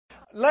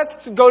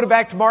let's go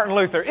back to Martin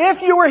Luther.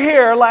 If you were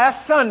here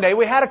last Sunday,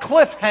 we had a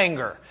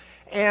cliffhanger.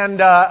 And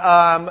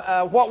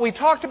what we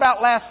talked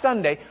about last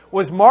Sunday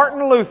was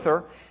Martin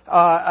Luther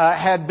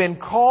had been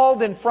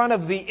called in front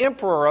of the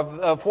emperor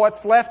of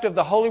what's left of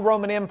the Holy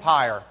Roman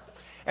Empire.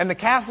 And the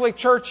Catholic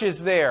Church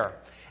is there.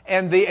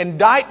 And the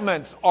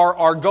indictments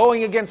are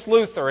going against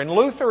Luther. And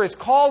Luther is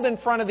called in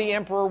front of the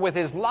emperor with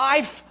his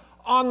life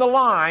on the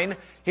line,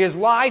 his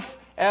life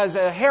as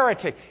a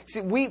heretic.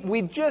 See,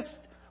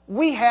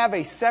 we have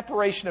a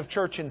separation of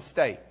church and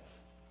state.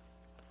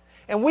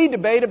 And we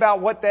debate about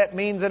what that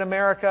means in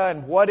America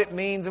and what it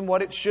means and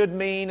what it should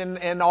mean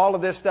and all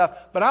of this stuff.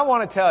 But I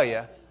want to tell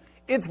you,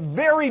 it's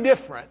very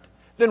different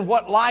than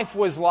what life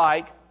was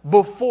like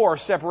before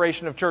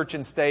separation of church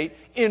and state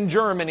in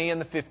Germany in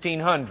the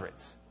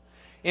 1500s.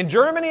 In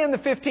Germany in the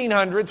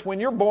 1500s, when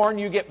you're born,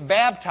 you get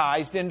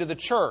baptized into the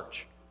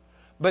church.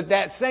 But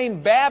that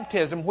same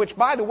baptism, which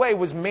by the way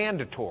was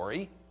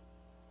mandatory,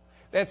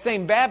 that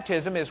same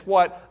baptism is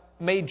what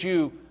made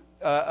you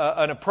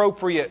an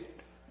appropriate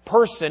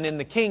person in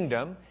the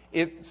kingdom.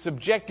 It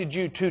subjected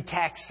you to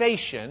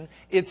taxation.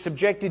 It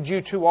subjected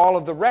you to all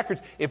of the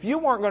records. If you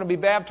weren't going to be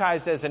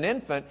baptized as an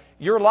infant,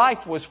 your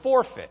life was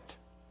forfeit.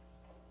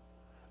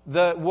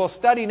 We'll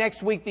study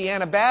next week the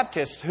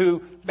Anabaptists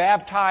who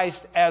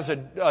baptized as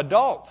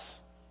adults.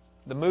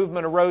 The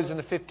movement arose in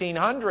the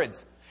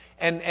 1500s.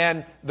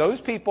 And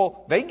those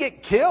people, they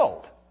get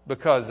killed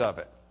because of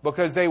it.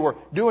 Because they were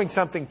doing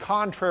something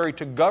contrary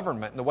to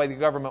government and the way the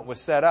government was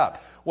set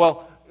up.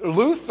 Well,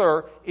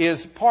 Luther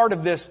is part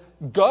of this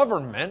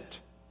government,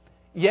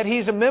 yet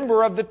he's a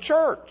member of the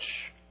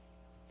church.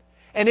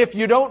 And if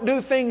you don't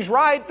do things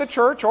right, the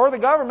church or the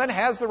government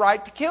has the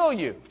right to kill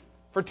you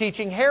for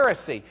teaching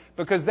heresy,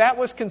 because that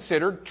was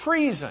considered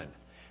treason.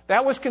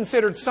 That was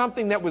considered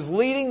something that was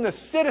leading the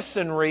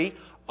citizenry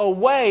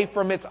away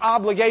from its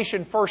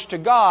obligation first to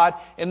God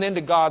and then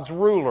to God's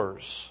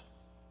rulers.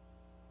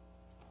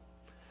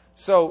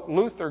 So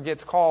Luther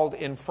gets called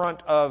in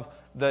front of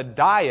the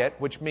Diet,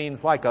 which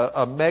means like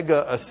a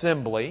mega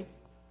assembly.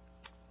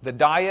 The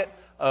Diet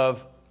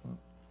of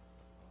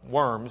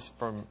Worms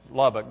from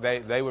Lubbock.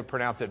 They would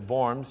pronounce it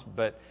Worms,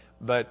 but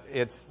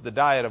it's the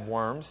Diet of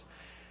Worms.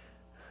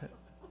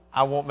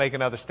 I won't make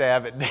another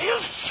stab at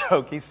Dale's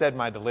joke. He said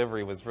my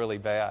delivery was really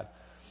bad.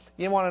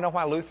 You want to know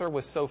why Luther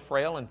was so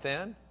frail and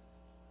thin?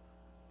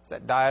 It's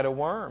that Diet of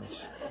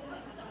Worms.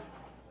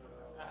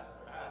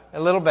 A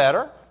little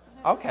better?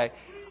 Okay.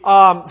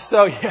 That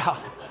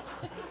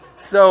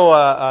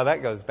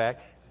goes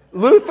back.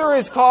 Luther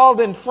is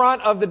called in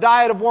front of the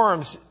Diet of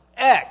Worms.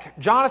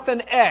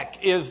 Jonathan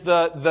Eck is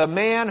the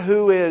man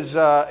who is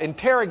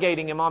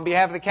interrogating him on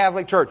behalf of the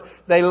Catholic Church.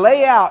 They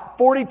lay out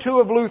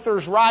 42 of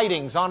Luther's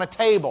writings on a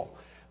table.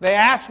 They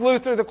ask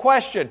Luther the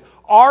question,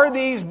 are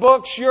these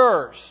books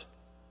yours?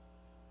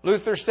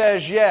 Luther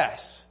says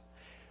yes.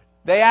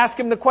 They ask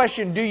him the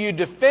question, do you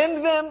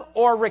defend them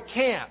or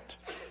recant?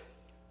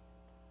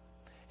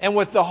 And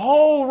with the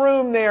whole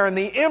room there and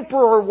the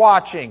emperor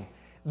watching,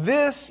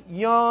 this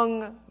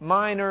young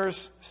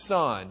miner's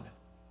son,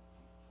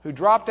 who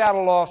dropped out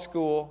of law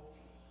school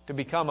to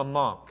become a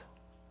monk,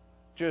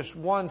 just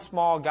one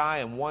small guy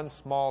in one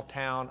small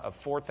town of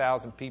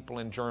 4,000 people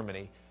in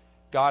Germany,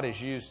 God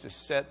has used to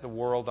set the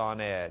world on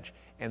edge.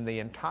 And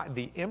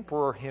the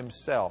emperor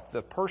himself,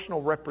 the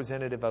personal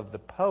representative of the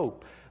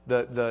Pope,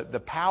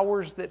 the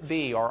powers that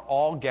be are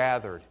all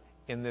gathered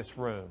in this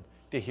room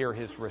to hear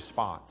his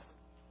response.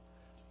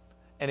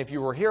 And if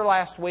you were here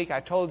last week, I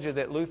told you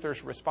that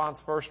Luther's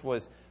response first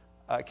was,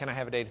 can I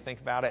have a day to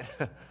think about it?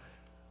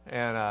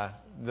 And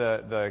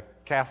the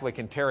Catholic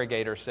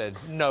interrogator said,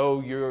 no,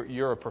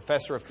 you're a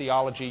professor of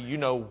theology. You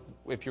know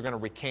if you're going to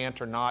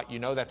recant or not. You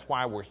know that's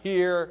why we're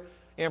here.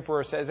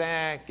 Emperor says,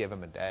 give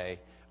him a day.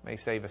 May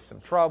save us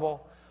some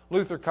trouble.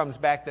 Luther comes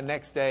back the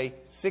next day,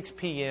 6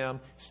 p.m.,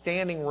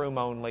 standing room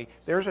only.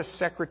 There's a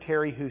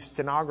secretary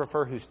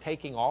stenographer who's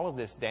taking all of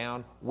this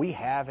down. We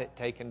have it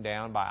taken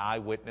down by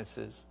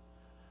eyewitnesses.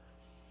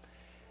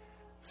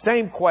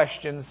 Same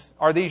questions.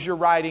 Are these your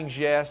writings?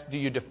 Yes. Do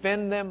you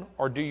defend them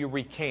or do you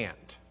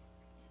recant?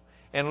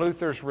 And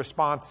Luther's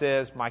response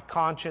is, my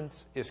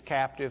conscience is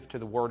captive to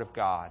the Word of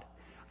God.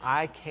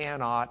 I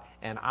cannot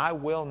and I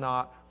will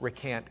not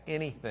recant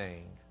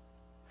anything.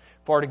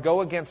 For to go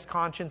against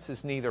conscience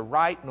is neither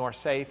right nor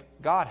safe.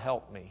 God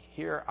help me.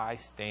 Here I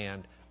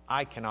stand.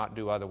 I cannot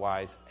do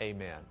otherwise.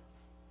 Amen.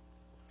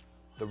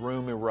 The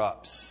room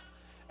erupts.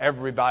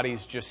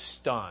 Everybody's just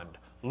stunned.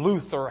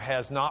 Luther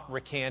has not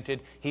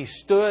recanted. He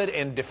stood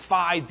and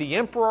defied the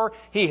emperor.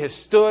 He has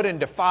stood and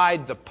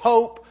defied the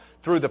Pope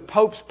through the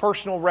Pope's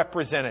personal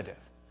representative.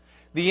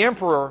 The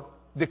emperor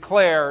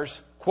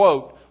declares,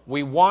 quote,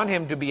 we want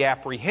him to be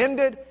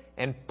apprehended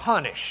and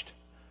punished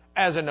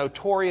as a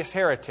notorious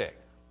heretic.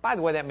 By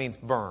the way, that means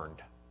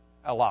burned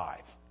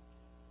alive.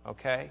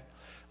 Okay?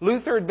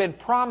 Luther had been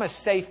promised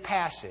safe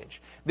passage.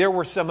 There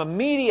were some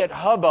immediate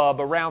hubbub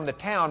around the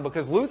town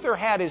because Luther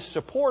had his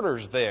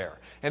supporters there.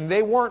 And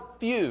they weren't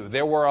few.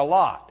 There were a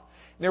lot.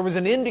 There was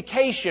an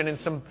indication and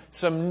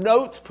some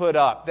notes put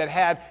up that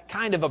had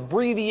kind of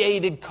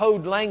abbreviated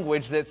code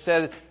language that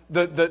said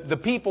the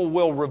people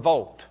will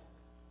revolt.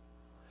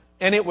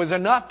 And it was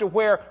enough to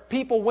where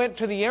people went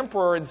to the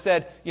emperor and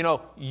said,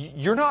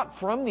 you're not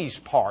from these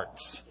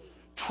parts.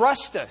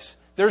 Trust us.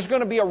 There's going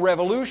to be a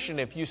revolution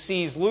if you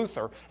seize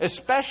Luther,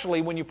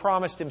 especially when you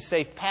promised him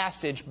safe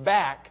passage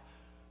back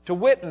to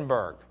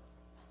Wittenberg.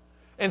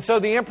 And so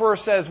the emperor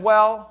says,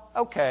 well,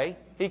 okay,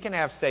 he can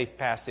have safe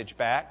passage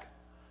back.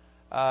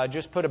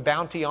 Just put a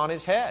bounty on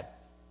his head.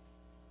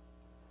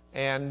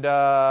 And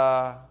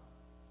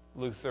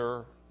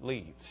Luther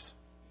leaves.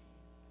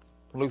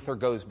 Luther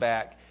goes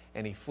back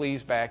and he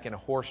flees back in a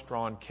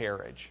horse-drawn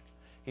carriage.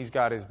 He's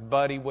got his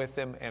buddy with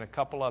him and a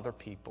couple other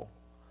people.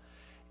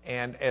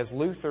 And as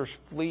Luther's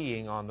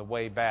fleeing on the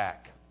way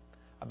back,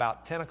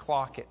 about 10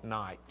 o'clock at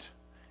night,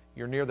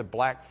 you're near the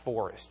Black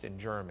Forest in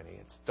Germany.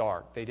 It's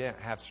dark. They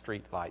didn't have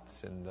street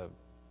lights in the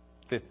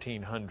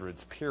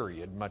 1500s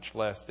period, much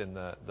less in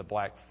the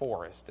Black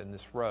Forest in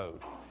this road.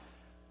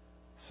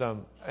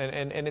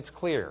 And it's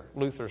clear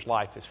Luther's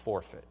life is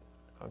forfeit.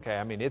 Okay,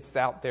 I mean, it's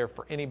out there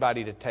for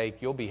anybody to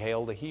take. You'll be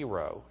hailed a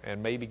hero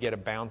and maybe get a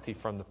bounty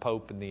from the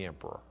Pope and the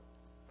Emperor.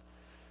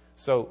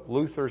 So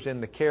Luther's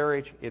in the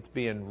carriage. It's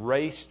being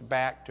raced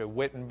back to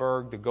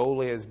Wittenberg. The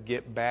goal is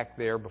get back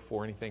there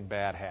before anything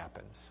bad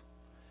happens.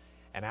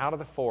 And out of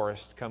the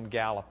forest come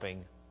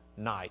galloping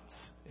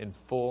knights in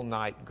full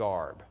knight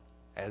garb,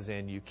 as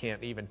in you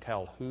can't even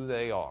tell who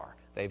they are.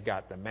 They've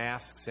got the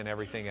masks and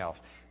everything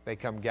else. They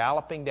come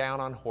galloping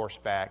down on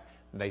horseback.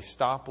 They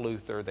stop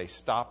Luther. They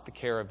stop the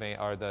caravan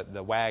or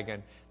the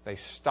wagon. They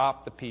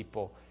stop the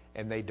people,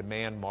 and they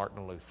demand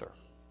Martin Luther.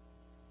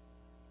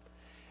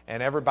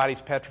 And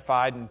everybody's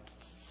petrified, and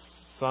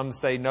some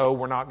say, no,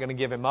 we're not going to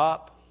give him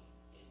up.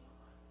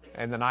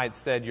 And the knights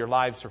said, your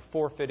lives are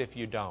forfeit if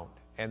you don't.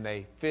 And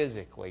they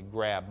physically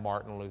grab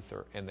Martin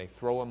Luther, and they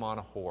throw him on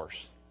a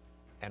horse,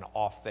 and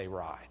off they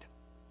ride.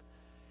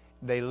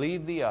 They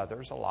leave the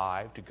others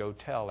alive to go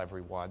tell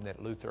everyone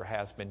that Luther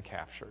has been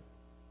captured.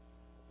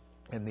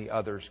 And the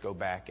others go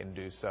back and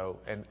do so,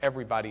 and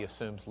everybody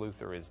assumes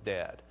Luther is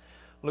dead.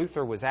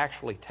 Luther was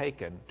actually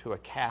taken to a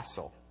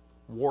castle,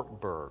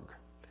 Wartburg.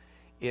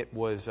 It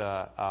was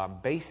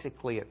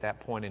basically at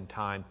that point in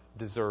time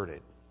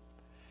deserted.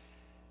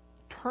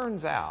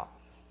 Turns out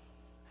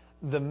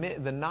the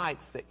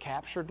knights that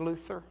captured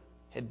Luther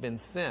had been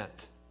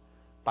sent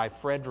by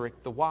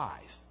Frederick the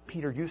Wise,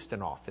 Peter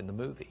Ustinov in the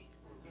movie.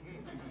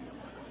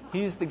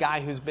 He's the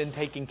guy who's been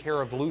taking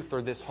care of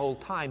Luther this whole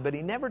time, but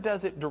he never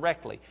does it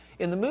directly.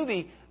 In the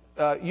movie,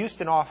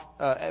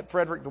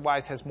 Frederick the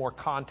Wise has more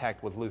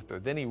contact with Luther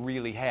than he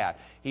really had.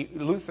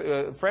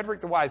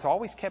 Frederick the Wise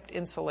always kept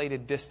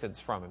insulated distance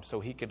from him so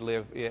he could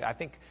live. I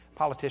think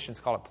politicians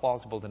call it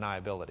plausible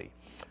deniability.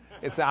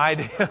 It's the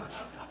idea.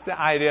 It's the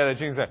idea that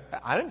you can say,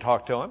 "I didn't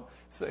talk to him,"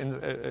 so,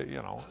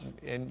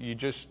 and you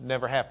just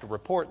never have to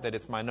report that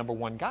it's my number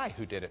one guy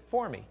who did it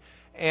for me.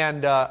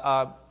 And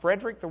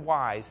Frederick the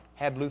Wise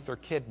had Luther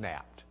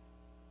kidnapped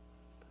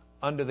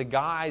under the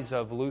guise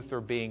of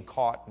Luther being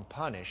caught and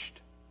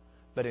punished.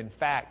 But in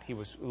fact,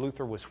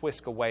 Luther was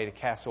whisked away to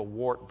Castle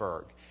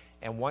Wartburg.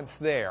 And once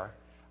there,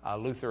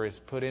 Luther is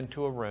put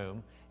into a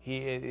room.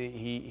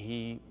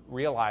 He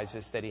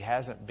realizes that he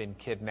hasn't been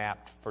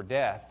kidnapped for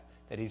death,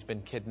 that he's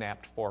been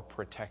kidnapped for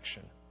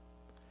protection.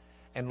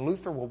 And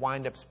Luther will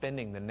wind up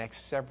spending the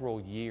next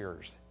several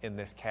years in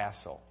this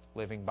castle,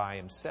 living by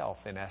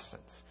himself in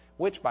essence.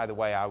 Which, by the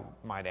way, I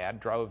might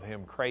add, drove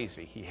him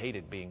crazy. He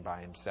hated being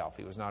by himself.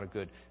 He was not a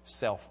good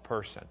self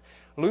person.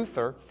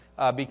 Luther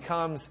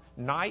becomes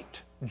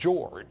Knight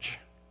George.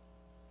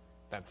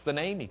 That's the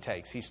name he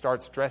takes. He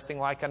starts dressing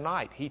like a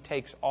knight. He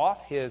takes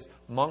off his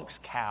monk's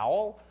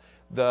cowl,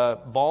 the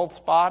bald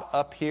spot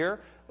up here.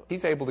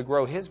 He's able to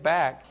grow his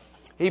back.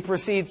 He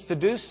proceeds to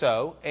do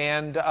so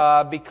and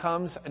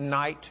becomes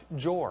Knight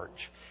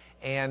George.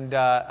 And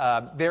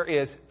there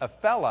is a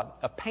fella,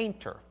 a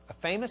painter, a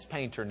famous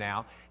painter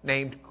now,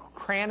 named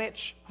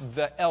Cranach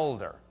the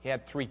Elder. He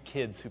had 3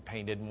 kids who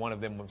painted, and one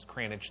of them was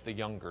Cranach the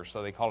Younger,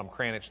 so they call him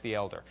Cranach the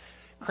Elder.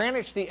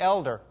 Cranach the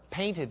Elder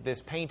painted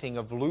this painting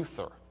of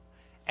Luther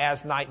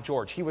as Knight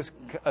George. He was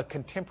a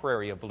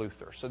contemporary of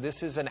Luther, so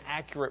this is an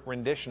accurate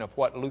rendition of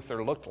what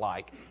Luther looked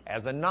like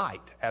as a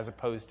knight, as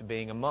opposed to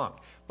being a monk.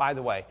 By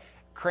the way,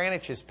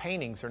 Cranach's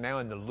paintings are now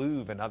in the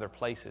Louvre and other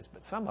places,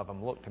 but some of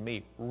them look to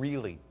me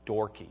really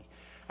dorky.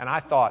 And I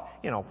thought,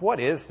 what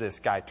is this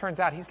guy? Turns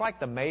out he's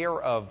like the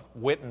mayor of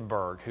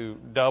Wittenberg who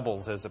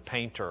doubles as a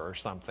painter or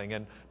something.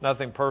 And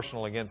nothing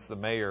personal against the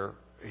mayor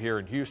here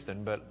in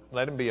Houston, but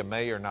let him be a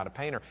mayor, not a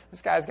painter.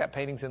 This guy's got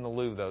paintings in the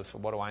Louvre, though, so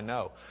what do I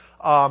know?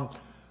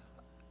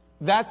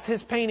 That's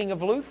his painting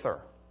of Luther.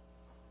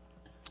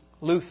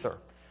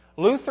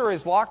 Luther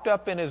is locked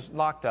up.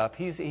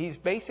 He's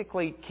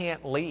basically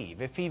can't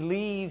leave. If he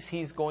leaves,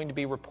 he's going to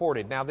be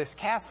reported. Now, this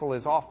castle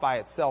is off by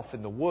itself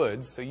in the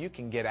woods, so you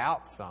can get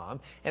out some.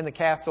 And the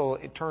castle,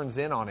 it turns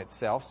in on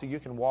itself, so you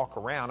can walk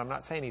around. I'm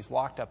not saying he's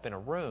locked up in a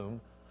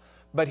room,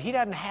 but he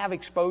doesn't have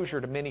exposure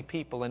to many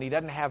people, and he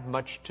doesn't have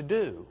much to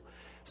do.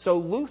 So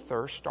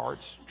Luther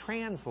starts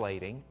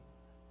translating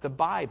the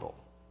Bible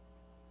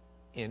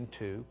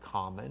into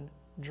common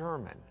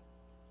German.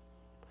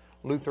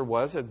 Luther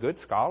was a good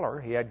scholar.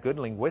 He had good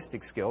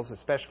linguistic skills,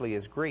 especially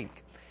his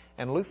Greek.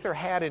 And Luther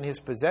had in his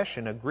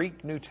possession a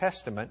Greek New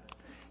Testament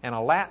and a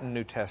Latin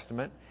New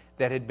Testament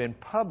that had been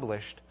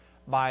published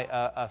by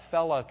a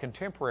fellow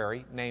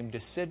contemporary named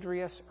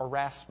Desiderius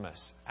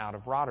Erasmus out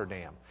of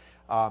Rotterdam.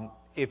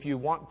 If you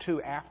want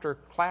to, after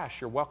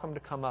class, you're welcome to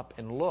come up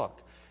and look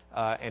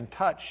and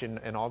touch, and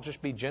I'll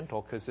just be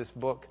gentle because this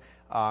book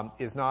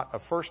is not a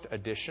first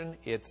edition,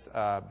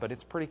 but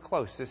it's pretty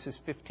close. This is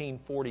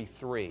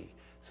 1543.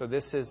 So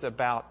this is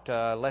about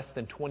less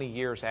than 20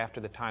 years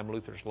after the time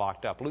Luther's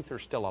locked up.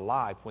 Luther's still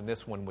alive when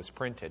this one was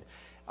printed.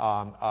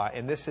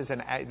 And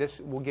this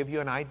will give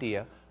you an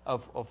idea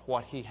of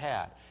what he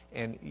had.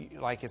 And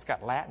it's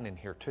got Latin in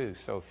here too,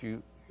 so if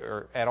you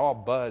are at all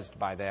buzzed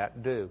by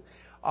that, do.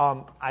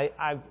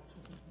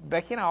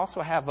 Becky and I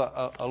also have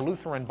a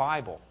Lutheran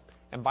Bible.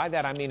 And by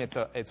that I mean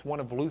it's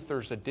one of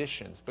Luther's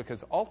editions,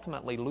 because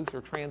ultimately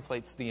Luther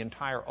translates the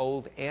entire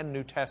Old and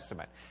New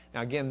Testament.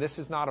 Now again, this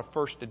is not a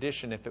first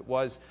edition. If it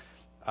was,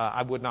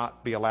 I would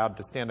not be allowed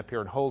to stand up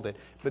here and hold it.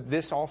 But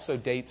this also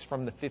dates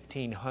from the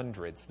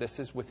 1500s. This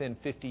is within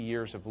 50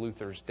 years of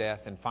Luther's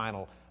death and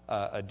final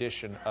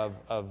edition of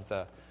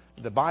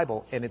the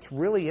Bible. And it's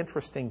really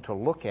interesting to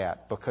look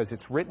at because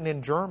it's written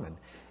in German.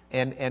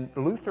 And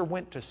Luther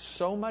went to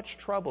so much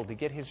trouble to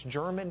get his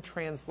German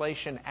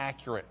translation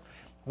accurate.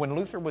 When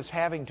Luther was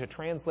having to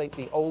translate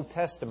the Old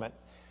Testament,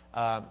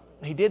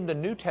 he did the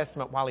New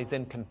Testament while he's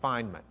in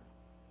confinement.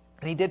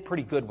 And he did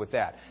pretty good with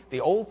that.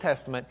 The Old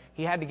Testament,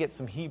 he had to get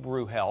some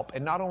Hebrew help.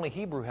 And not only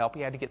Hebrew help,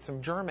 he had to get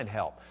some German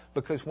help.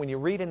 Because when you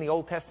read in the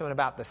Old Testament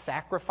about the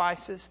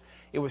sacrifices,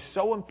 it was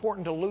so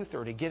important to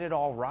Luther to get it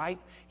all right,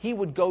 he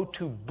would go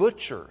to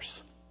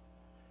butchers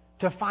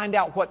to find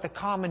out what the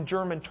common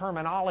German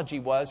terminology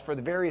was for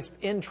the various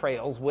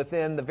entrails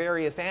within the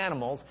various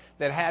animals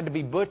that had to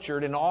be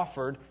butchered and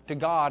offered to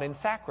God in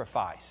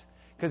sacrifice.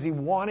 Because he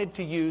wanted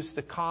to use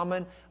the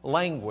common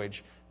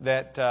language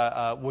that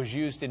was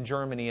used in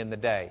Germany in the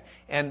day.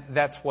 And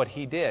that's what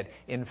he did.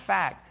 In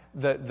fact,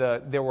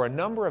 there were a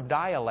number of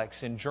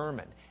dialects in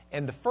German.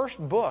 And the first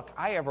book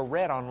I ever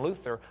read on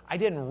Luther, I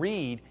didn't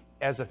read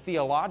as a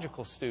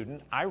theological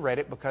student. I read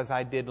it because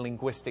I did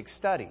linguistic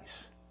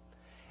studies.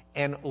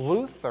 And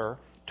Luther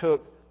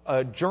took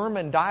a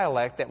German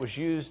dialect that was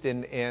used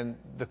in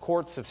the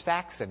courts of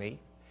Saxony,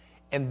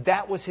 and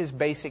that was his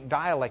basic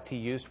dialect he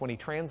used when he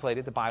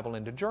translated the Bible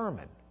into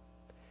German.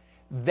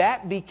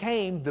 That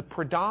became the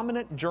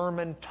predominant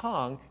German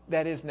tongue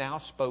that is now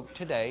spoke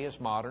today as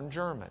modern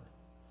German.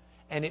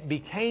 And it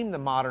became the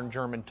modern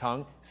German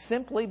tongue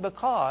simply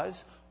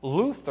because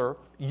Luther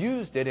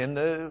used it in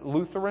the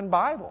Lutheran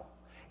Bible.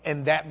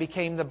 And that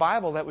became the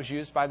Bible that was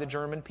used by the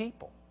German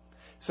people.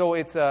 So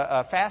it's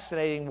a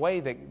fascinating way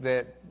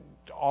that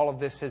all of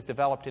this has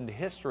developed into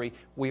history.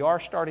 We are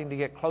starting to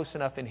get close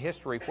enough in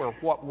history where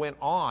what went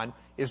on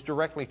is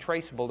directly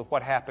traceable to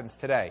what happens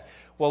today.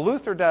 Well,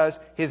 Luther does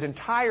his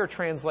entire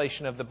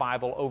translation of the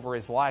Bible over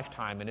his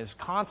lifetime and is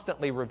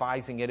constantly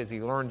revising it as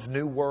he learns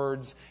new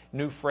words,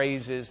 new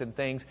phrases and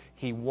things.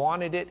 He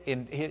wanted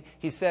it.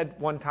 He said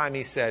one time,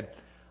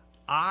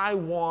 I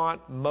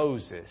want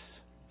Moses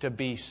to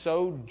be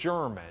so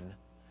German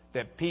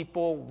that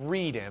people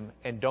read him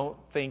and don't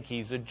think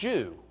he's a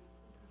Jew.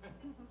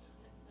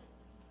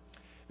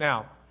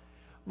 Now,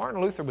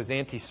 Martin Luther was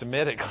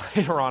anti-Semitic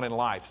later on in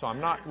life, so I'm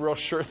not real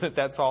sure that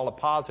that's all a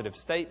positive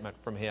statement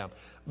from him.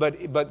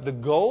 But the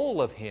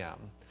goal of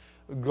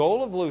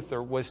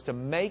Luther was to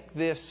make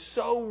this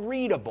so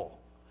readable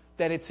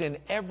that it's in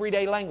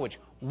everyday language.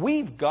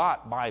 We've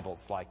got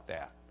Bibles like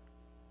that.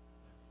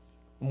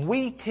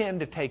 We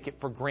tend to take it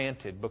for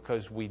granted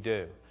because we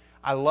do.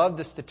 I love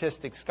the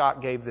statistics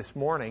Scott gave this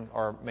morning,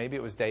 or maybe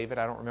it was David.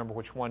 I don't remember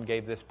which one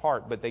gave this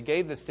part, but they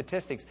gave the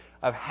statistics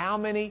of how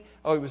many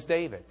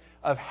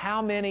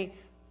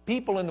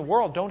people in the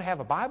world don't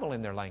have a Bible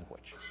in their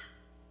language.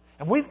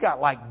 And we've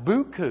got like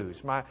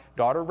bukus. My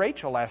daughter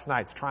Rachel last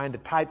night's trying to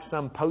type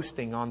some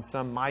posting on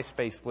some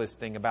MySpace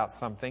listing about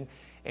something,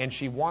 and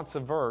she wants a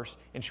verse,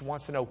 and she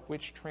wants to know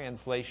which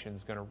translation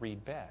is going to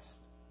read best.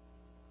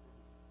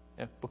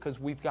 Because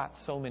we've got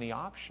so many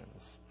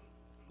options.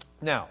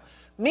 Now,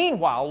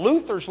 meanwhile,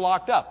 Luther's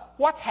locked up.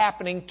 What's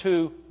happening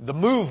to the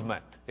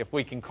movement, if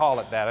we can call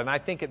it that? And I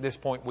think at this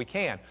point we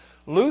can.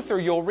 Luther,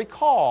 you'll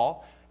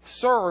recall,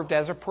 served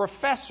as a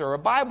professor, a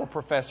Bible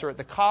professor at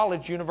the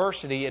college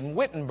university in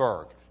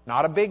Wittenberg.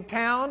 Not a big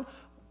town,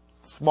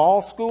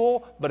 small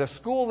school, but a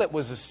school that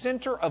was a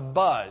center of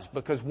buzz.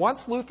 Because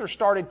once Luther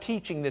started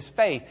teaching this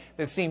faith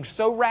that seemed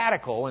so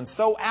radical and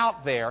so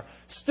out there,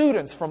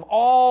 students from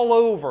all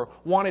over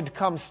wanted to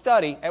come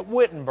study at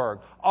Wittenberg.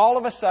 All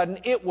of a sudden,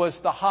 it was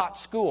the hot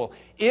school.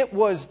 It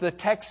was the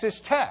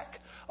Texas Tech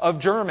of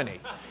Germany.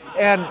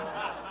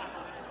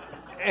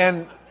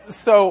 And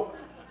so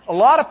a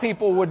lot of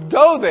people would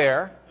go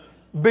there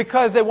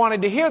because they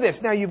wanted to hear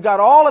this. Now, you've got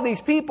all of these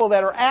people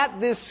that are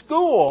at this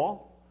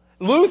school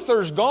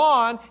Luther's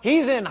gone.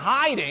 He's in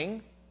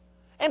hiding.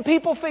 And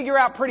people figure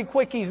out pretty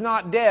quick he's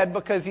not dead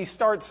because he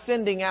starts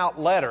sending out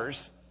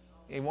letters.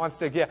 He wants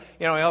to get,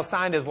 he'll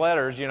sign his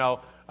letters,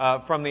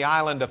 from the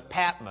island of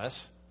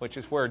Patmos, which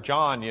is where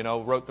John,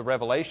 wrote the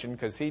Revelation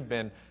because he'd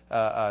been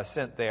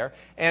sent there.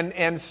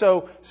 And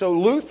so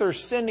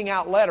Luther's sending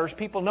out letters.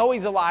 People know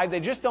he's alive. They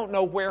just don't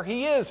know where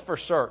he is for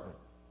certain.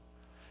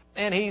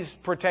 And he's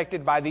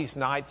protected by these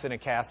knights in a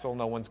castle.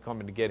 No one's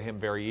coming to get him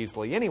very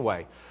easily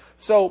anyway.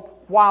 So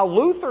while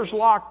Luther's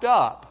locked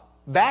up,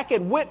 back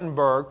at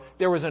Wittenberg,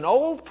 there was an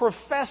old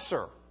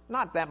professor,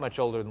 not that much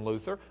older than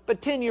Luther,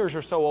 but 10 years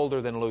or so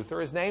older than Luther.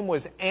 His name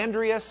was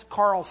Andreas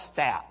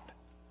Karlstadt.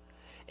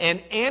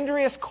 And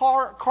Andreas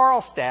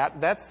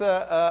Karlstadt,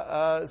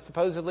 that's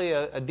supposedly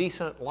a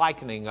decent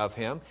likening of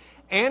him.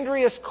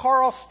 Andreas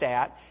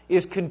Karlstadt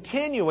is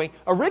continuing.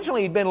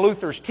 Originally, he'd been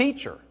Luther's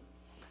teacher.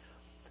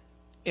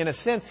 In a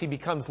sense, he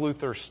becomes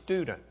Luther's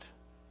student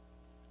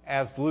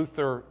as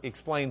Luther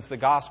explains the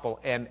gospel,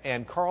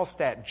 and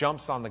Karlstadt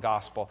jumps on the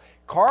gospel.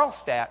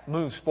 Karlstadt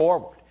moves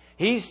forward.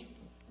 He's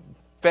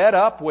fed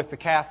up with the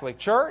Catholic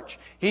Church.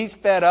 He's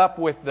fed up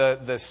with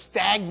the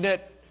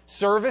stagnant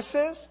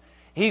services.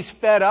 He's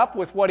fed up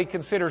with what he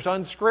considers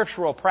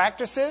unscriptural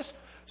practices.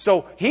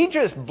 So he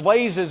just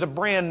blazes a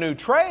brand new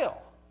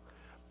trail.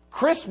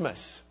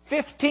 Christmas,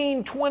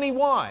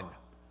 1521,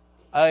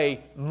 a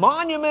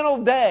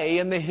monumental day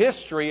in the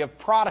history of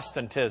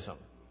Protestantism.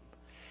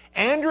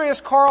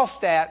 Andreas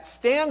Karlstadt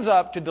stands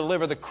up to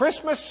deliver the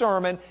Christmas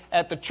sermon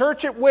at the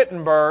church at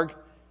Wittenberg,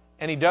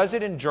 and he does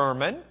it in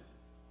German.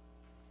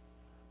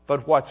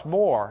 But what's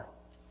more,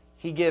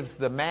 he gives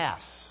the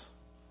Mass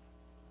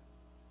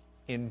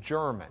in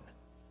German.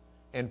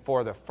 And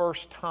for the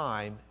first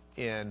time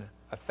in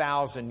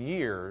 1,000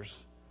 years,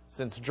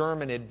 since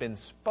German had been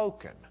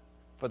spoken,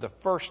 for the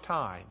first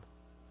time,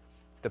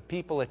 the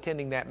people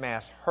attending that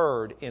Mass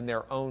heard in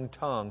their own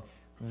tongue,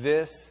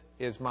 "This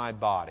is my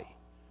body,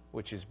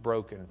 which is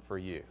broken for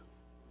you."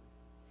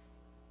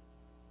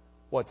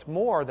 What's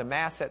more, the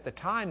Mass at the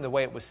time, the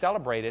way it was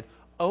celebrated,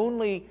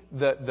 only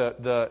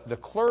the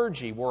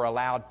clergy were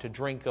allowed to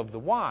drink of the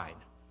wine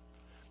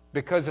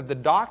because of the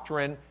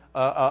doctrine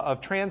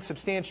of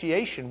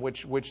transubstantiation,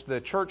 which the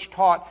church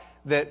taught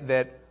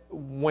that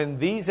when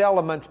these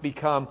elements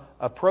become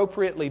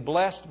appropriately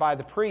blessed by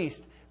the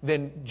priest,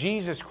 then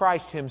Jesus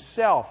Christ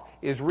Himself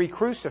is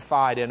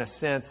re-crucified in a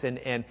sense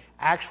and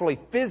actually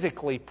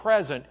physically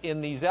present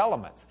in these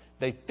elements.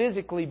 They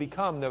physically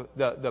become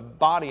the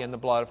body and the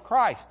blood of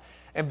Christ.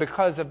 And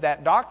because of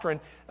that doctrine,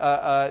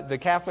 the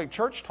Catholic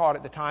Church taught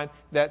at the time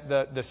that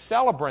the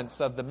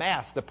celebrants of the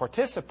Mass, the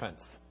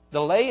participants,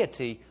 the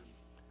laity,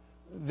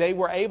 they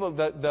were able,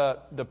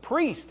 the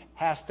priest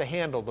has to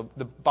handle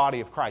the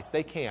body of Christ.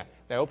 They can't.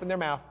 They open their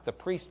mouth, the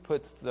priest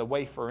puts the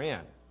wafer in.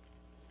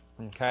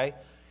 Okay?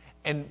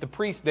 And the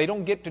priest, they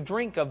don't get to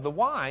drink of the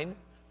wine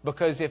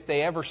because if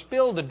they ever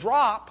spilled a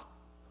drop,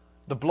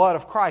 the blood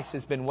of Christ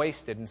has been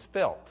wasted and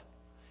spilt.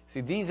 See,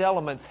 these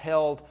elements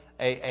held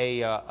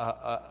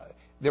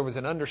there was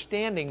an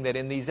understanding that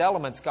in these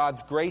elements,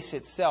 God's grace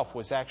itself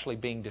was actually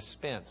being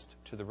dispensed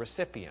to the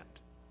recipient.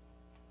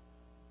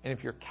 And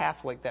if you're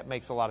Catholic, that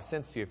makes a lot of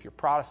sense to you. If you're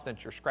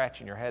Protestant, you're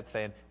scratching your head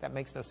saying, that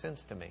makes no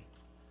sense to me.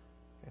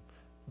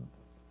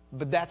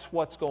 But that's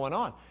what's going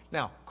on.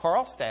 Now,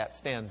 Karlstadt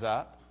stands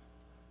up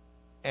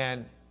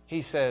and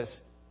he says,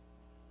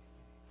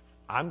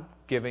 I'm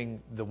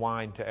giving the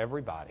wine to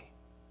everybody.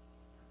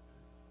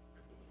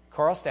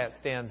 Karlstadt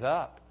stands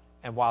up,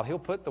 and while he'll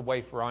put the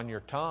wafer on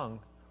your tongue,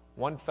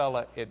 one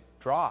fella, it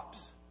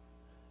drops.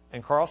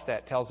 And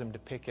Karlstadt tells him to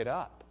pick it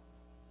up.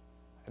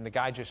 And the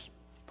guy just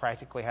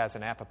practically has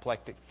an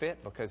apoplectic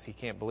fit because he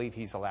can't believe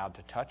he's allowed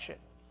to touch it.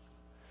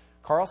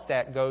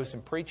 Karlstadt goes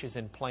and preaches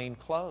in plain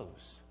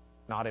clothes,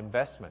 not in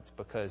vestments,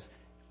 because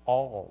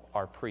all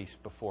are priests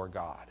before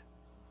God.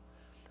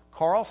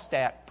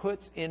 Karlstadt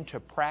puts into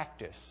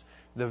practice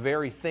the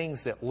very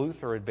things that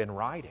Luther had been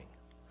writing.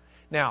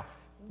 Now,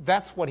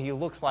 that's what he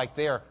looks like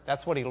there.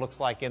 That's what he looks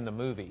like in the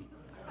movie.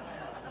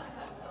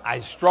 I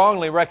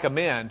strongly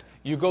recommend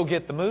you go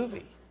get the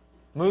movie.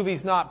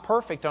 Movie's not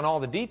perfect on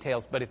all the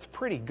details, but it's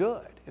pretty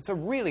good. It's a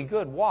really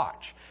good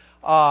watch.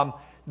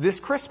 This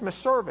Christmas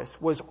service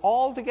was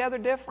altogether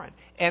different.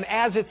 And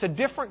as it's a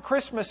different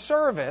Christmas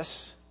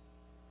service...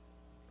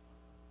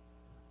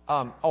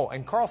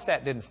 and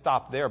Karlstadt didn't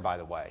stop there, by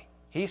the way.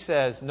 He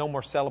says no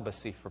more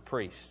celibacy for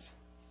priests.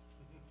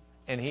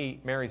 And he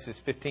marries his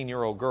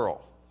 15-year-old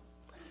girl.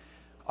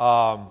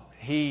 Back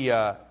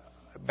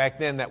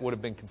then, that would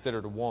have been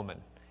considered a woman.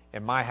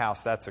 In my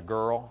house, that's a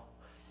girl.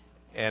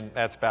 And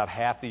that's about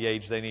half the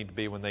age they need to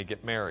be when they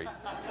get married.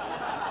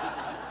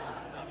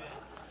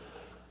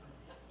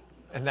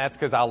 And that's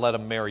because I'll let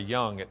them marry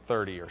young at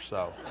 30 or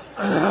so.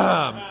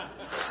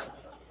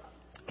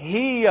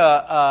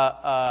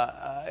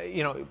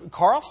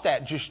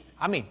 Karlstadt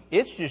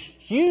it's just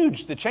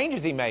huge, the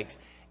changes he makes.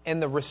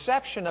 And the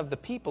reception of the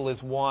people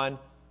is one,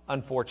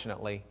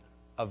 unfortunately,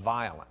 of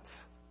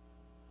violence.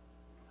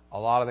 A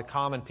lot of the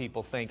common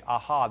people think,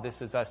 aha,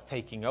 this is us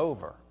taking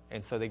over.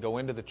 And so they go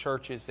into the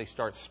churches, they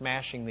start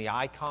smashing the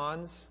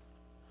icons,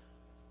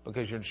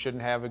 because you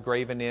shouldn't have a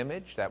graven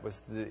image. That was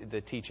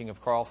the teaching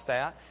of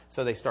Karlstadt.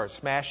 So they start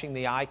smashing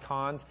the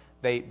icons.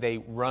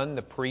 They run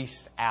the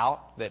priests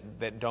out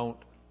that don't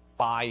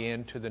buy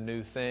into the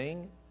new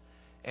thing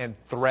and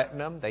threaten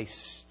them. They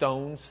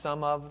stone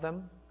some of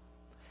them.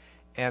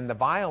 And the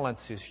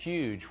violence is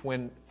huge.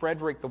 When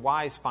Frederick the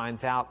Wise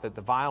finds out that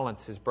the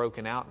violence has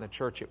broken out in the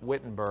church at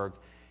Wittenberg,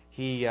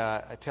 he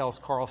tells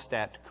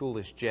Karlstadt to cool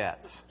his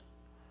jets.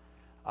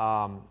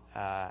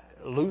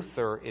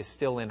 Luther is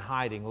still in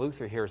hiding.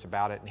 Luther hears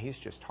about it, and he's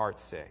just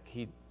heartsick.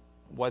 He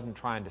wasn't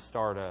trying to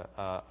start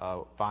a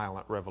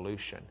violent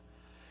revolution,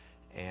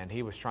 and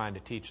he was trying to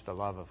teach the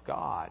love of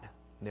God.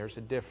 And there's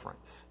a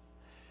difference.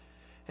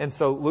 And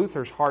so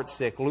Luther's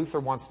heartsick. Luther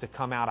wants to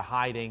come out of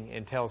hiding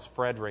and tells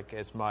Frederick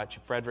as much.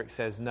 Frederick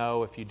says,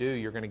 no, if you do,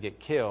 you're going to get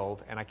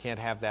killed, and I can't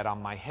have that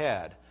on my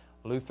head.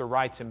 Luther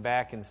writes him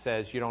back and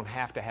says, you don't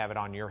have to have it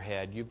on your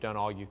head. You've done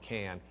all you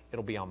can.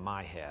 It'll be on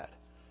my head.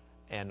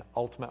 And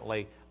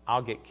ultimately,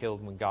 I'll get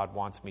killed when God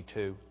wants me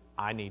to.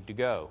 I need to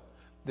go.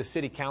 The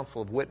city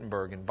council of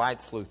Wittenberg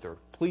invites Luther,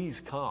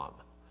 please come.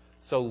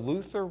 So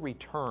Luther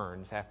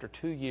returns after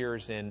 2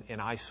 years in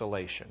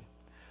isolation.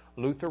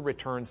 Luther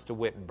returns to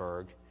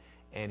Wittenberg,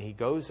 and he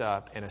goes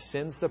up and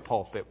ascends the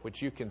pulpit,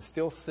 which you can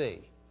still see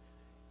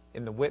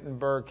in the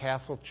Wittenberg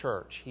Castle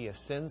Church. He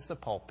ascends the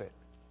pulpit,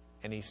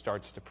 and he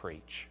starts to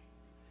preach.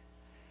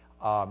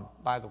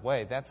 By the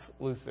way, that's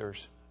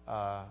Luther's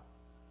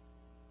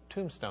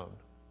tombstone.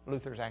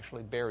 Luther's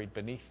actually buried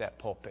beneath that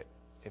pulpit,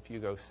 if you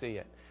go see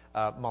it.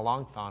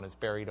 Melanchthon is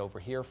buried over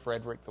here.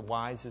 Frederick the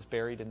Wise is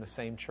buried in the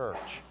same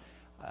church.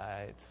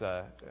 It's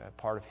a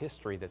part of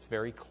history that's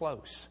very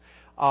close.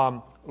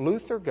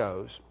 Luther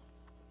goes,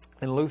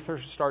 and Luther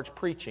starts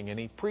preaching, and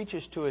he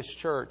preaches to his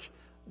church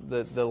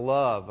the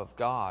love of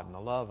God and the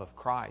love of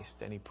Christ,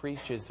 and he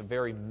preaches a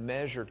very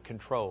measured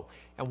control.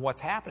 And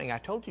what's happening, I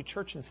told you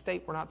church and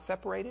state were not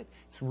separated.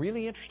 It's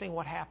really interesting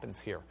what happens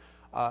here.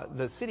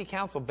 The city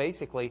council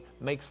basically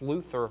makes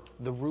Luther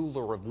the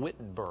ruler of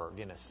Wittenberg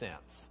in a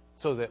sense,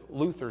 so that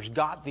Luther's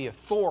got the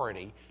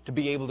authority to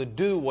be able to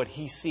do what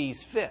he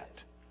sees fit.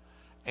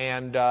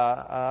 And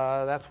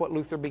that's what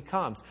Luther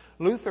becomes.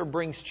 Luther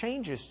brings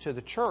changes to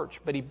the church,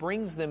 but he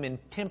brings them in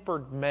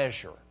tempered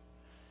measure.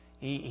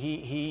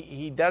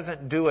 He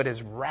doesn't do it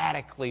as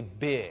radically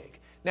big.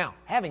 Now,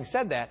 having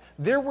said that,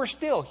 there were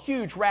still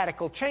huge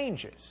radical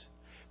changes.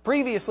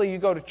 Previously, you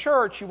go to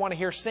church, you want to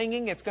hear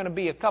singing, it's going to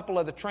be a couple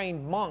of the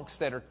trained monks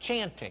that are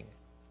chanting,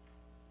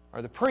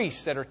 or the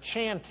priests that are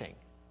chanting.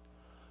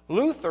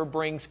 Luther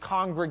brings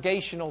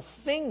congregational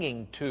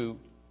singing to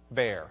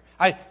bear.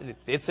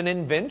 It's an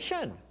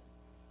invention.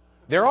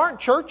 There aren't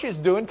churches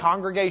doing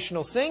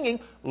congregational singing.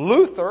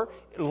 Luther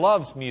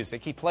loves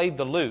music. He played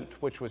the lute,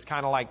 which was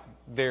kind of like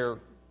their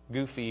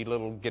goofy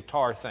little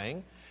guitar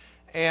thing.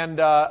 And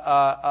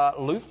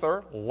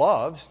Luther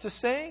loves to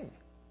sing.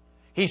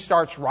 He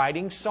starts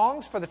writing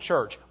songs for the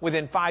church.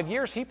 Within 5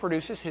 years, he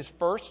produces his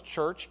first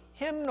church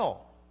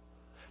hymnal.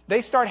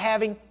 They start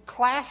having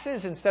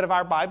classes instead of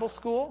our Bible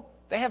school.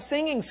 They have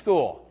singing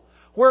school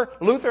where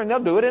Luther, and they'll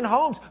do it in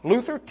homes.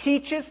 Luther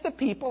teaches the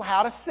people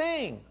how to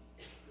sing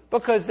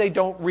because they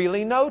don't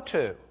really know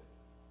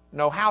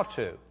how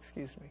to.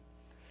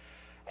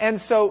 And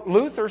so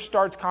Luther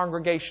starts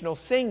congregational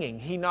singing.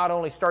 He not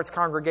only starts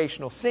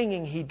congregational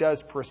singing, he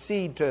does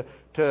proceed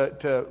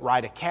to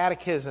write a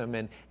catechism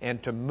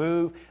and to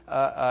move.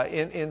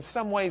 In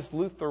some ways,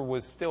 Luther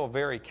was still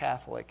very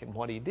Catholic in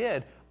what he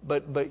did,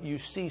 but you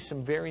see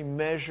some very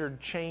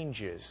measured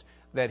changes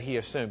that he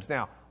assumes.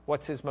 Now,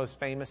 what's his most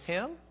famous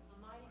hymn?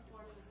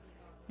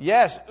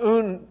 Yes,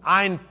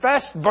 ein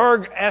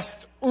Festburg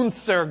ist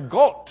unser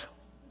Gott.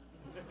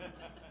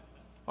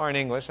 Or in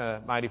English,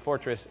 a mighty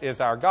fortress is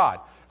our God.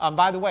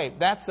 By the way,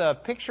 that's a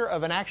picture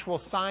of an actual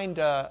signed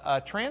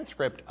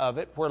transcript of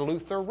it where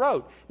Luther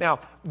wrote.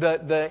 Now,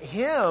 the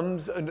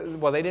hymns,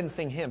 well, they didn't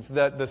sing hymns.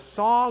 The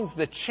songs,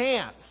 the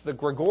chants, the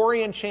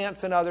Gregorian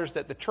chants and others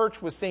that the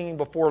church was singing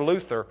before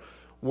Luther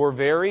were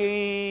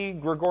very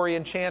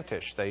Gregorian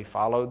chantish. They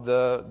followed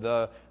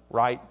the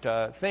right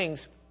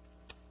things.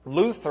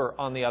 Luther,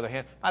 on the other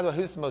hand, by the way,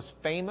 who's the most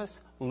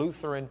famous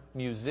Lutheran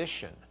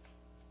musician?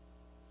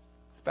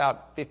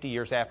 About 50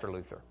 years after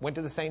Luther. Went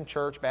to the same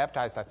church,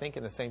 baptized, I think,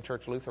 in the same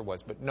church Luther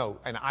was. But no,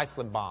 in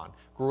Eisleben.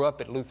 Grew up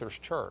at Luther's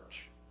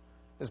church.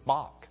 Is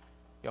Bach.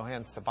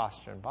 Johann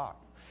Sebastian Bach.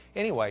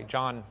 Anyway,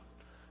 John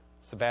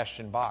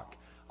Sebastian Bach.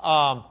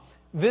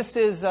 This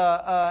is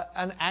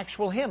an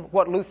actual hymn.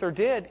 What Luther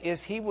did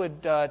is he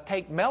would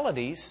take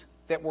melodies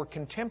that were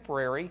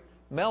contemporary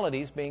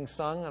melodies being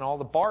sung in all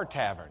the bar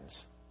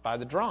taverns by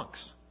the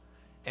drunks.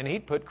 And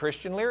he'd put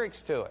Christian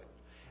lyrics to it.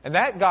 And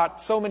that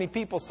got so many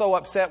people so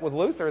upset with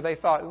Luther, they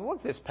thought,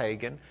 look, this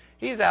pagan,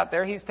 he's out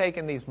there, he's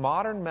taking these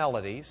modern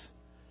melodies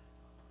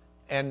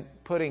and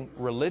putting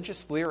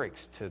religious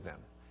lyrics to them.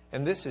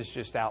 And this is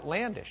just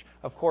outlandish.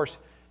 Of course,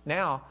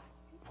 now,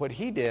 What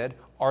he did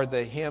are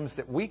the hymns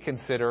that we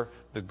consider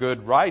the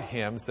good, right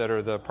hymns that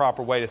are the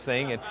proper way to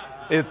sing. And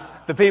it's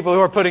the people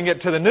who are putting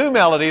it to the new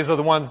melodies are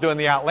the ones doing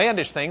the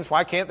outlandish things.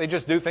 Why can't they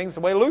just do things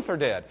the way Luther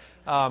did?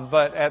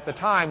 But at the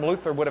time,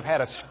 Luther would have had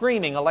a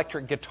screaming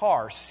electric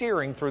guitar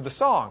searing through the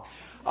song.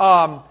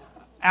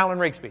 Alan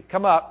Rigsby,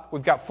 come up.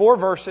 We've got 4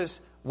 verses.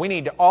 We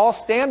need to all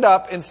stand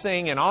up and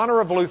sing in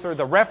honor of Luther,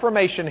 the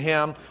Reformation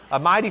hymn, A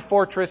Mighty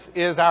Fortress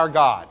is Our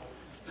God.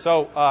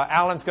 So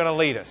Alan's going to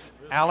lead us.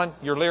 Alan,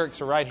 your lyrics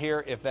are right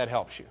here if that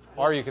helps you.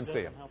 Or you can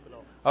see them.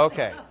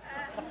 Okay.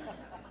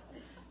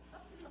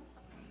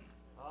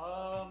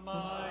 A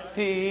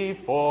mighty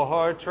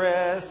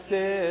fortress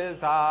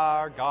is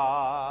our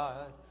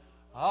God,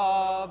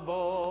 a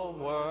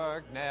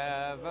bulwark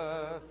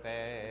never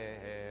failing.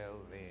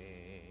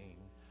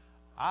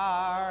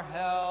 Our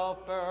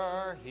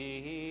helper,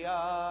 He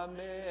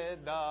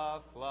amid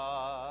the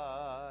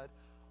flood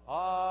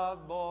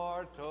of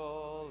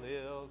mortal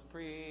ills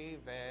prevailing.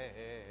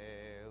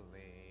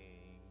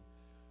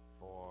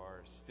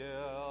 For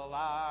still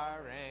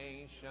our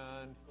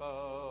ancient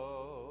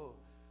foe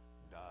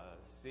does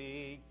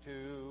seek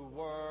to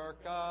work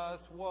us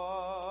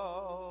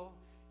woe.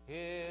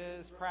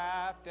 His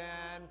craft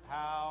and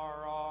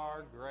power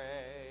are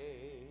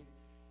great,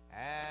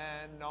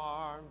 and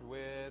armed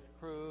with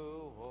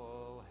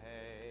cruel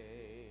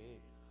hate.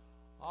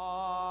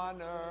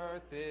 On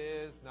earth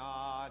is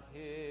not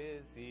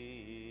his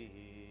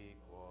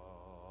equal.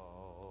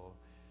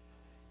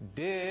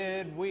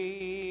 Did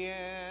we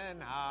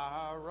in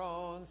our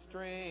own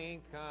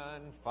strength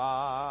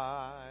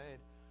confide,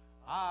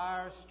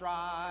 our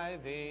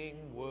striving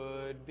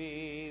would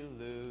be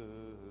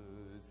losing.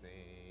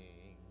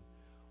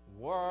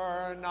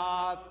 Were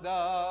not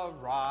the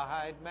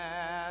right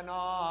man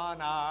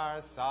on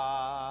our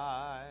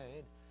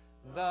side,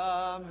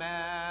 the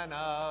man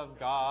of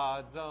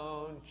God's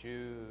own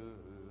choosing.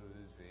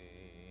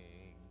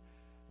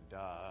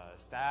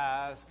 Dost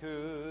ask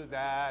who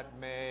that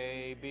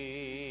may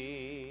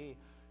be?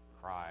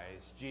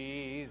 Christ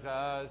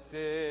Jesus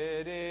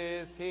it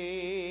is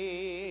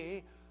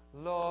He,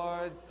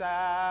 Lord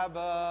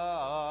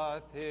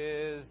Sabaoth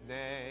His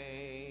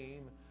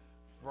name,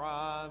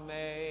 from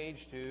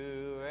age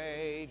to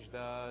age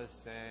the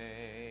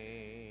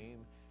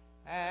same,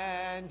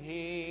 and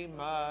He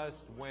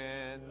must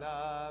win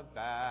the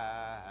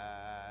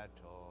battle.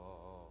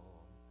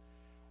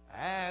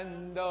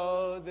 And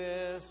though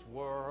this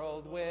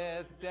world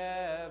with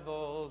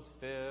devils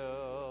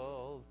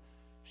filled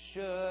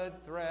should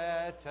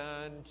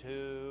threaten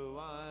to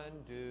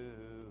undo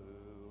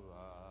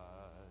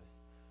us,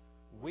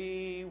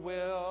 we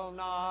will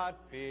not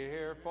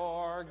fear,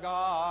 for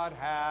God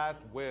hath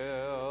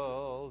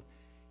willed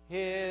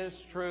His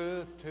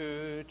truth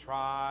to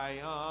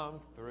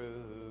triumph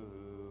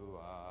through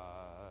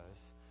us.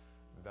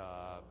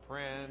 The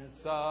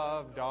prince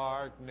of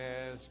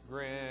darkness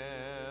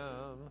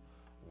grim,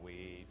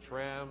 we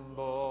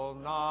tremble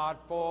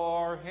not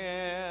for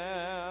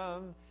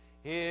him.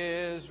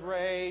 His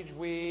rage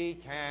we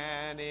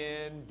can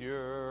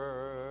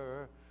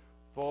endure,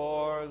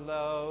 for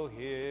lo,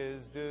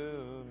 his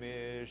doom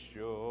is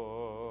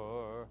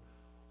sure.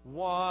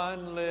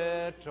 One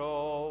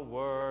little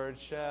word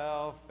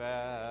shall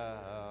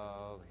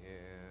fell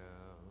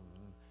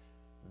him,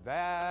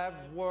 that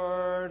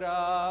word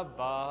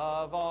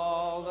above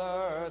all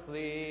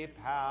earthly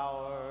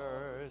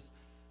powers,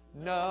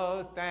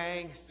 no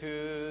thanks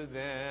to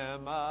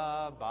them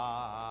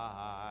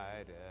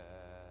abideth.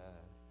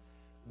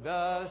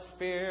 The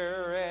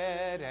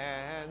Spirit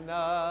and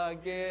the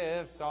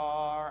gifts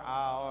are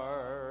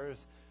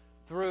ours,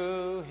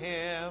 through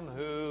Him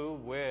who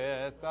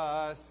with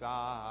us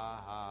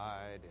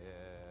sideth.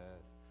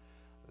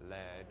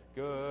 Let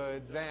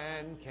goods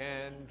and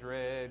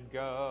kindred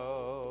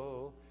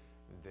go,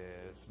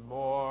 this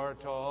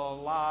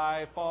mortal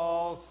life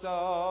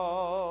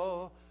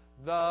also,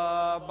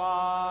 the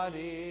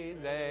body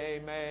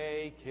they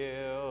may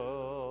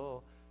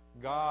kill,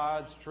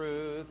 God's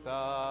truth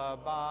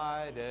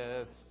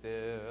abideth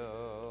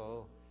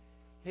still.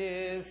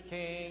 His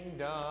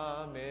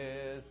kingdom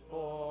is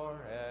forever.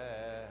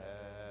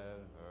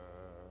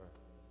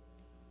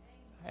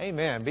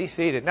 Amen. Be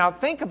seated. Now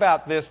think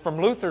about this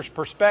from Luther's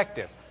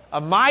perspective.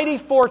 A mighty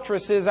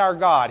fortress is our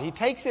God. He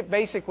takes it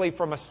basically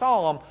from a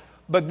psalm,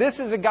 but this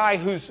is a guy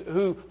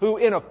who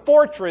in a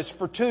fortress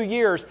for 2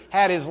 years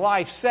had his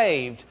life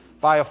saved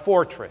by a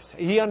fortress.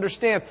 He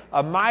understands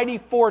a mighty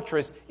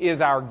fortress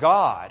is our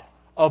God.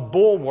 A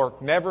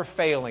bulwark never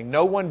failing.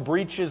 No one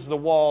breaches the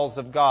walls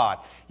of God.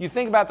 You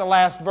think about the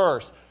last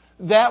verse.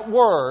 That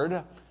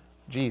word,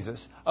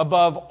 Jesus,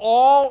 above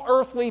all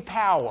earthly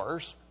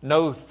powers,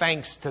 no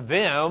thanks to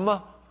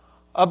them,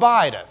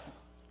 abideth.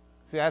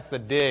 See, that's the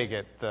dig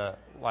at the,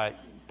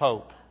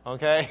 Pope.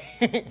 Okay?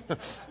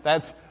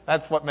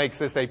 That's what makes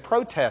this a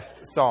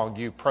protest song,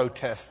 you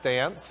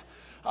Protestants.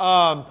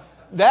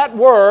 That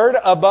word,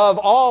 above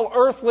all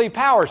earthly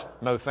powers,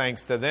 no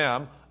thanks to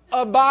them,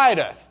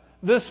 abideth.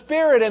 The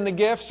Spirit and the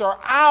gifts are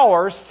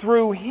ours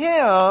through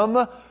Him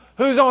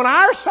who's on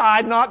our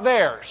side, not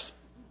theirs.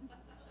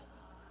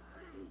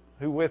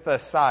 who with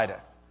us sideth.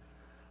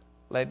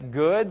 Let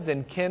goods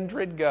and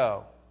kindred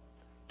go.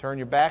 Turn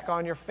your back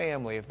on your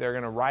family. If they're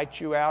going to write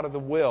you out of the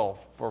will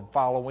for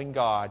following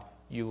God,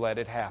 you let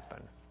it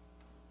happen.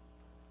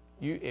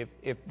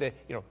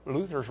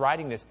 Luther's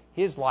writing this,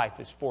 his life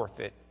is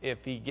forfeit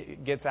if he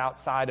gets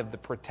outside of the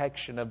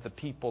protection of the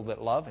people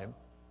that love him.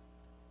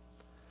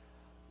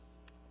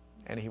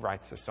 And he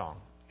writes the song.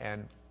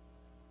 And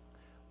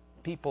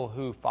people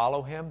who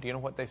follow him, do you know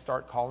what they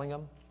start calling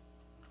them?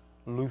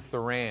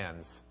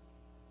 Lutherans.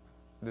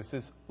 This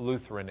is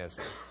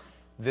Lutheranism.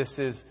 This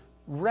is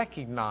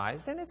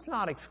recognized, and it's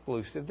not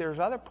exclusive. There's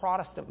other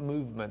Protestant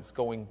movements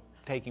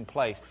taking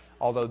place,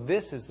 although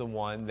this is the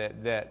one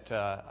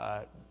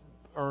that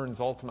earns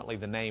ultimately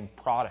the name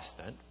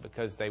Protestant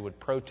because they would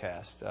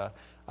protest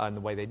in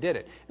the way they did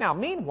it. Now,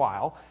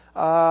 meanwhile,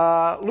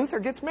 Luther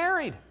gets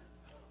married.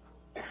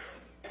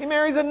 He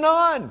marries a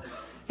nun.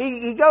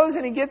 He goes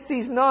and he gets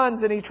these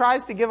nuns and he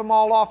tries to give them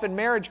all off in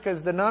marriage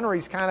because the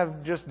nunneries kind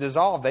of just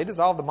dissolve. They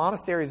dissolve the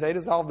monasteries. They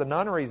dissolve the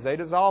nunneries. They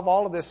dissolve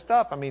all of this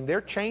stuff. I mean,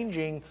 they're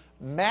changing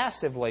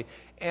massively.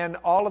 And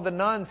all of the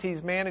nuns he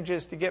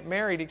manages to get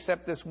married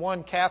except this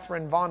one,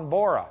 Catherine von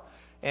Bora.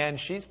 And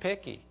she's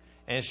picky.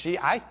 And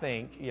I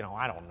think,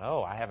 I don't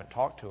know. I haven't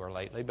talked to her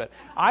lately. But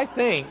I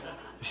think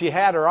she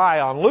had her eye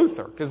on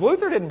Luther. Because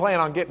Luther didn't plan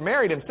on getting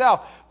married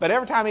himself. But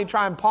every time he'd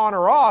try and pawn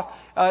her off,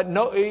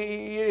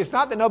 it's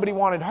not that nobody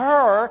wanted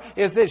her.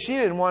 It's that she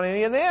didn't want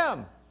any of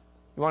them.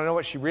 You want to know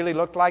what she really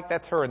looked like?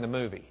 That's her in the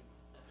movie.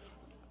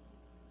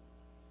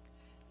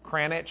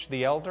 Cranach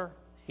the Elder.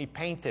 He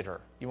painted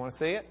her. You want to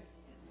see it?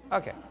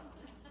 Okay.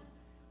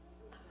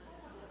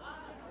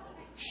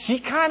 She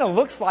kind of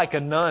looks like a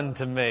nun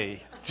to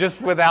me,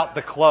 just without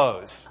the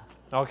clothes.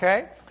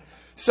 Okay?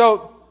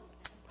 So,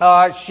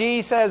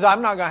 she says,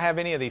 I'm not going to have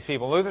any of these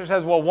people. Luther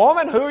says, well,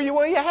 woman, who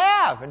will you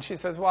have? And she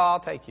says, well, I'll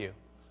take you.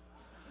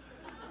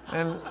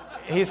 And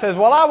he says,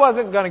 well, I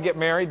wasn't going to get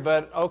married,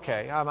 but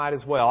okay, I might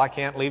as well. I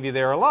can't leave you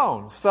there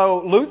alone.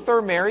 So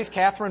Luther marries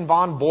Catherine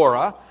von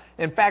Bora.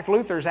 In fact,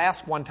 Luther's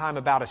asked one time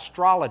about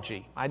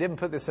astrology. I didn't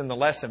put this in the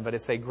lesson, but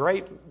it's a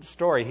great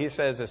story. He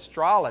says,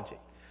 astrology.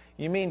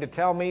 You mean to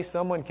tell me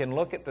someone can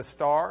look at the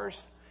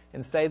stars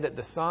and say that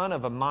the son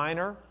of a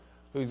miner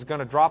who's going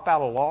to drop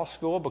out of law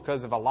school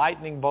because of a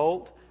lightning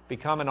bolt,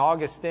 become an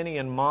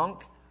Augustinian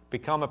monk,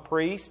 become a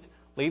priest,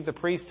 leave the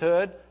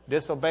priesthood,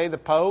 disobey the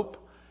Pope,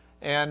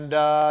 and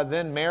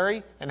then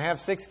marry and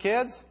have 6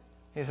 kids?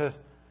 He says,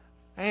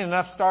 ain't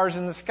enough stars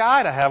in the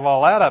sky to have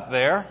all that up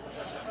there.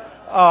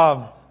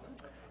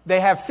 They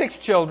have 6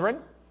 children.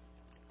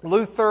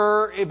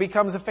 Luther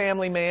becomes a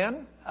family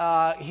man.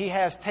 He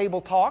has table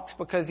talks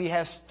because he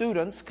has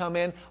students come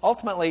in.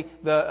 Ultimately,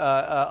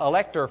 the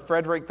elector,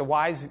 Frederick the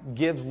Wise,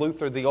 gives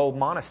Luther the old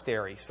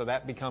monastery, so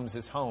that becomes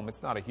his home.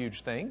 It's not a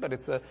huge thing, but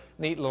it's a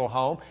neat little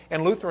home.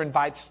 And Luther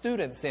invites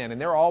students in, and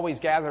they're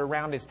always gathered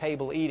around his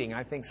table eating,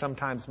 I think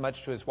sometimes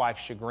much to his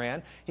wife's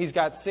chagrin. He's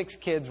got 6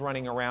 kids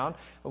running around.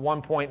 At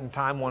one point in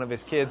time, one of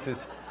his kids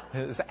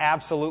is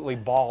absolutely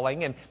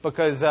bawling, and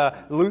because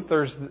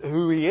Luther's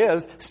who he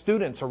is,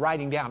 students are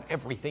writing down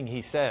everything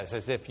he says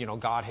as if,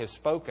 God has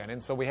spoken.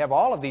 And so we have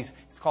all of these,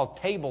 it's called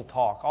table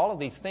talk, all of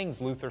these things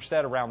Luther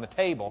said around the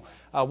table,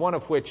 one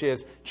of which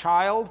is,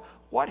 child,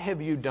 what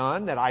have you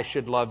done that I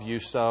should love you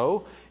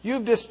so?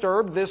 You've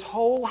disturbed this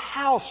whole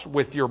house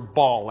with your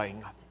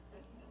bawling.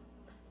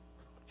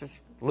 Just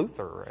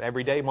Luther,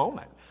 everyday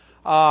moment.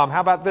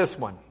 How about this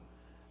one?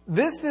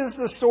 This is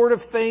the sort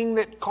of thing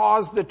that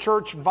caused the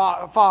church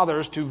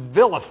fathers to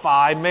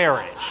vilify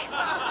marriage.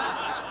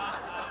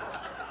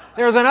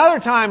 There's another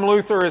time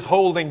Luther is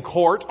holding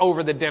court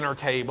over the dinner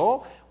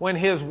table when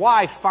his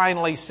wife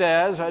finally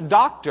says,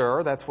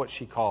 Doctor, that's what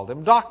she called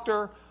him,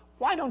 Doctor,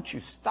 why don't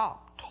you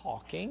stop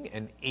talking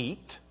and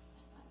eat?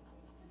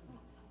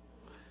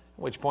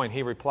 At which point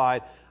he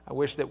replied, I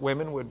wish that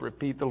women would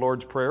repeat the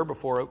Lord's Prayer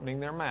before opening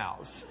their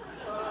mouths.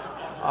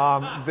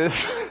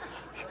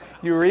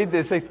 You read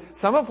this,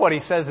 some of what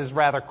he says is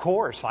rather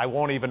coarse. I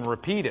won't even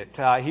repeat it.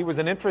 He was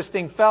an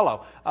interesting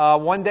fellow.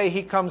 One day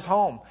he comes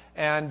home,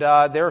 and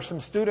there are some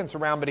students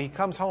around, but he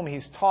comes home,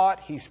 he's taught,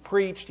 he's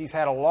preached, he's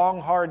had a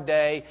long, hard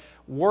day,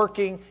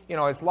 working,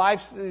 his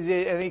life,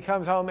 and he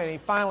comes home and he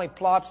finally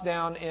plops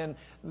down in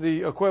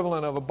the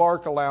equivalent of a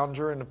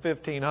Barcalounger in the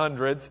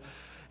 1500s,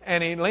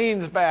 and he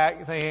leans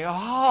back thinking,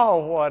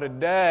 oh, what a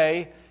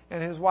day.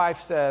 And his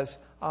wife says,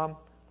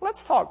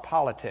 let's talk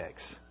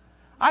politics.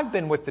 I've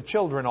been with the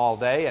children all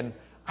day, and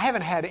I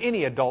haven't had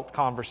any adult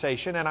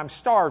conversation, and I'm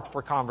starved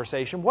for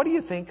conversation. What do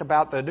you think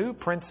about the new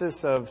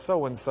princess of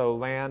so-and-so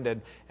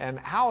land, and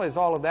how is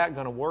all of that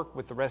going to work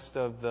with the rest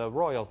of the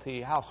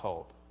royalty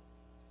household?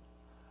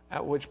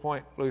 At which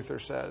point Luther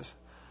says,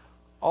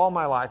 all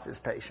my life is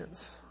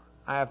patience.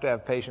 I have to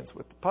have patience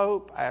with the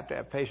Pope, I have to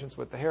have patience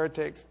with the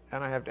heretics,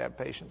 and I have to have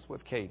patience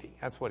with Katie.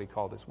 That's what he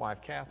called his wife,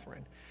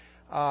 Catherine.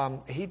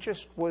 He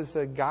just was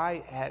a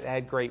guy,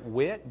 had great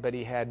wit, but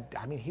he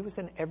was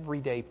an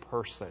everyday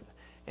person.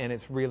 And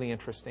it's really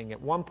interesting. At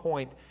one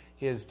point,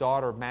 his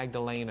daughter,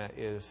 Magdalena,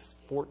 is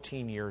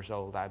 14 years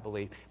old, I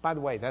believe. By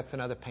the way, that's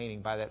another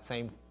painting by that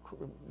same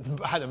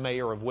by the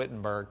mayor of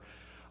Wittenberg.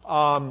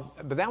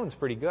 But that one's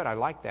pretty good. I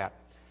like that.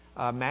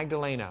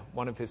 Magdalena,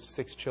 one of his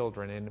 6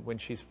 children, and when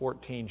she's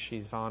 14,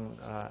 she's on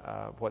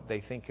what they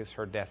think is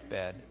her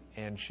deathbed,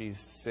 and she's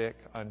sick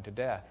unto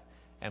death.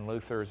 And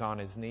Luther is on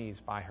his knees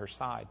by her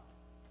side.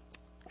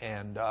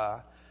 And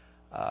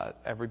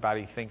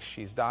everybody thinks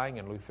she's dying,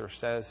 and Luther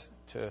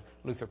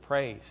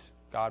prays,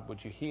 God,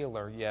 would you heal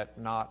her, yet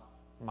not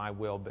my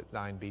will, but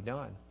thine be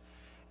done.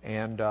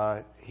 And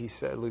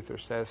Luther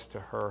says to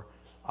her,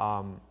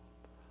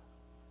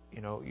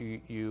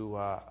 you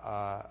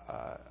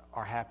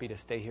are happy to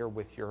stay here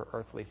with your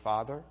earthly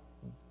father,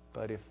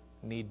 but if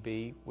need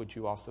be, would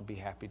you also be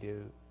happy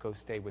to go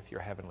stay with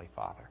your heavenly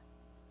Father?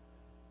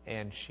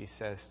 And she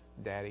says,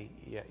 Daddy,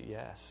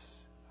 yes,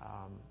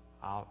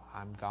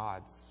 I'm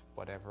God's,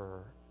 whatever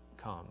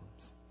comes.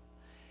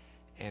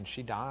 And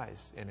she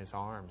dies in his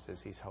arms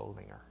as he's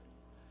holding her.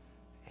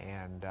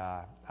 And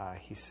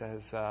he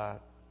says,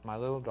 my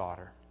little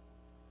daughter,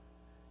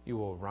 you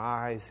will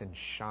rise and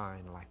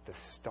shine like the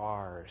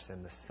stars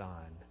in the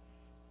sun.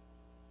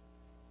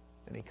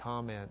 And he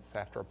comments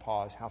after a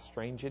pause, how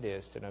strange it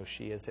is to know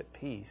she is at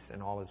peace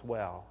and all is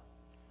well.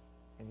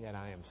 And yet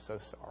I am so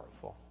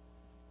sorrowful.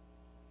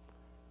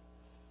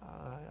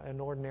 An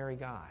ordinary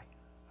guy,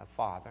 a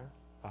father,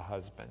 a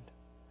husband,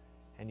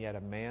 and yet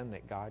a man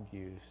that God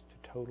used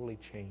to totally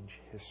change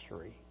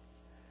history.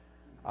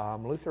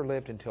 Luther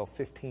lived until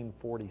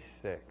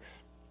 1546.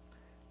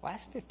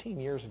 Last 15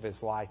 years of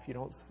his life,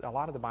 a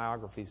lot of the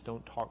biographies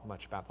don't talk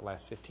much about the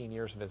last 15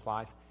 years of his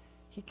life.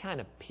 He kind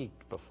of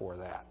peaked before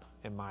that,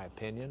 in my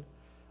opinion.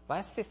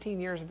 Last 15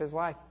 years of his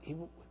life, he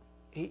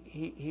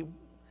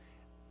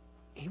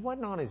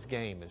wasn't on his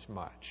game as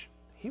much.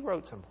 He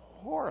wrote some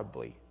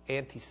horribly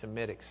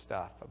anti-Semitic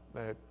stuff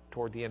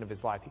toward the end of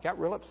his life. He got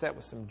real upset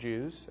with some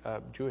Jews,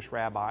 Jewish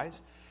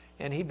rabbis,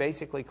 and he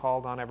basically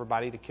called on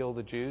everybody to kill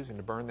the Jews and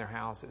to burn their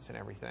houses and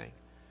everything.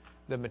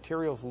 The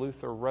materials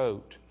Luther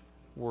wrote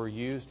were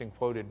used and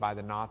quoted by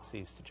the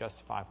Nazis to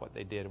justify what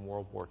they did in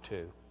World War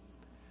II,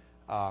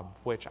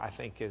 which I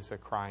think is a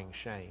crying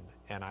shame,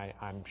 and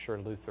I'm sure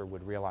Luther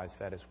would realize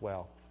that as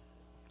well.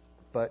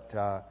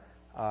 But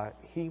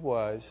he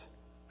was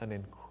an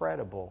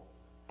incredible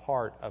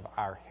part of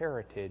our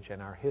heritage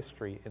and our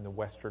history in the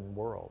Western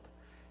world,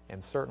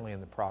 and certainly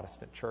in the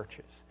Protestant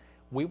churches.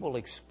 We will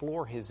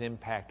explore his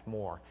impact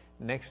more.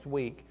 Next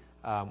week,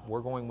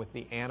 we're going with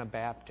the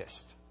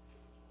Anabaptist.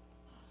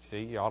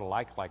 See, you ought to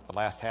like the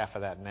last half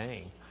of that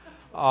name.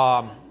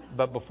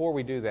 But before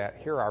we do that,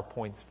 here are our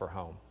points for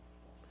home.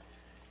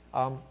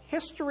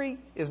 History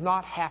is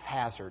not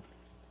haphazard,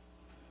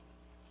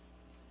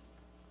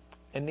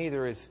 and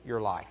neither is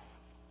your life,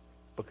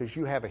 because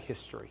you have a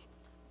history.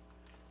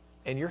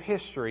 And your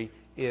history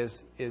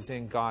is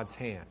in God's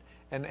hand.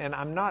 And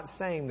I'm not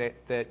saying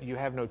that you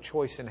have no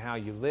choice in how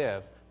you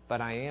live,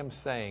 but I am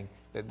saying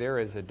that there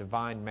is a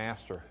divine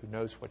master who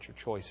knows what your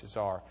choices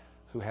are,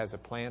 who has a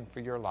plan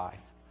for your life,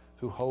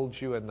 who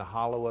holds you in the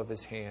hollow of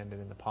his hand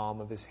and in the palm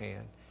of his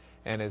hand.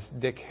 And as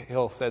Dick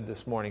Hill said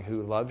this morning,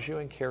 who loves you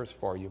and cares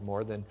for you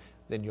more than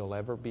you'll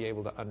ever be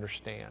able to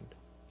understand.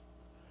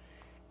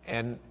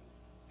 And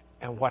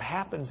what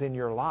happens in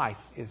your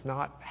life is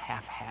not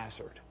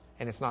haphazard,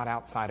 and it's not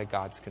outside of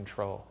God's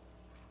control.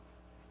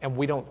 And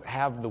we don't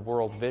have the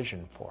world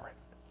vision for it.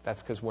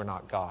 That's because we're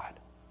not God.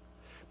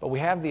 But we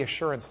have the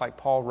assurance, like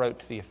Paul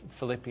wrote to the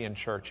Philippian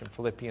church in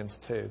Philippians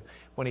 2,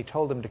 when he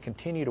told them to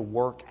continue to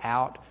work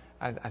out.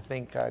 I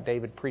think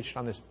David preached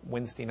on this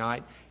Wednesday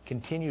night.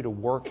 Continue to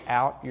work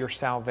out your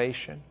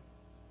salvation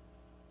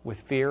with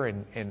fear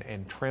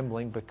and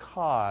trembling,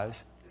 because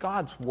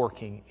God's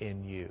working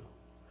in you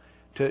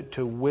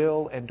to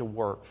will and to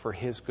work for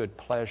his good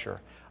pleasure.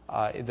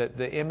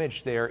 The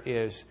image there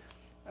is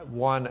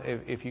one,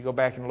 if you go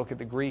back and look at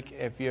the Greek,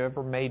 have you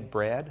ever made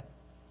bread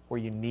where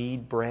you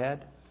knead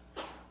bread?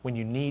 When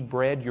you knead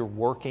bread, you're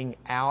working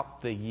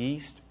out the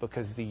yeast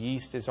because the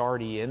yeast is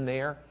already in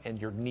there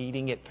and you're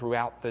kneading it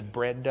throughout the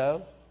bread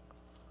dough.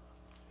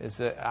 Is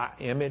the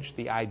image,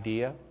 the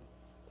idea.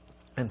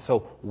 And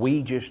so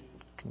we just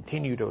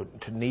continue to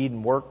knead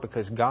and work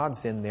because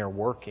God's in there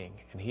working,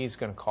 and he's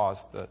going to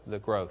cause the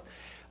growth.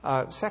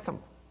 Second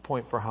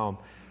point for home.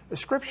 The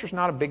Scripture's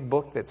not a big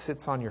book that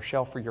sits on your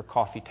shelf or your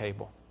coffee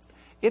table.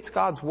 It's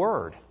God's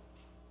Word.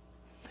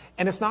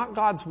 And it's not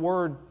God's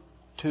Word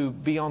to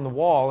be on the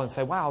wall and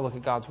say, wow, look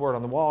at God's Word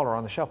on the wall or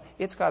on the shelf.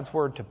 It's God's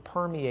Word to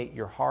permeate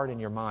your heart and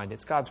your mind.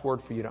 It's God's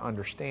Word for you to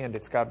understand.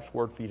 It's God's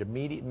Word for you to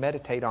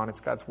meditate on. It's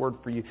God's Word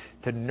for you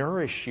to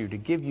nourish you, to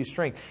give you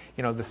strength.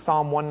 The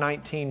Psalm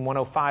 119,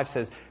 105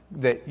 says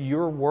that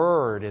your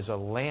Word is a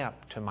lamp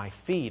to my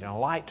feet and a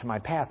light to my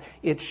path.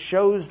 It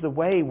shows the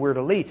way we're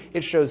to lead.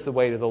 It shows the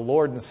way to the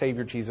Lord and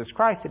Savior Jesus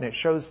Christ, and it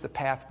shows the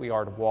path we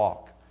are to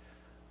walk.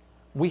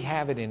 We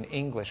have it in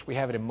English. We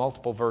have it in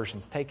multiple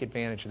versions. Take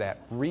advantage of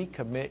that.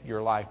 Recommit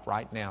your life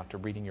right now to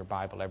reading your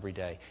Bible every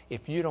day.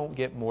 If you don't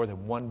get more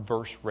than one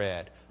verse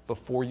read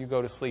before you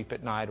go to sleep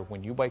at night or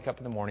when you wake up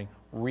in the morning,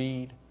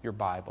 read your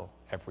Bible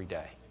every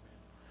day.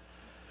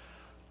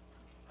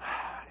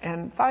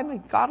 And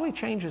finally, godly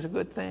change is a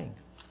good thing.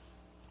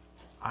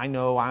 I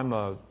know I'm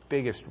a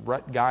biggest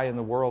rut guy in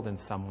the world in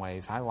some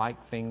ways. I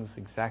like things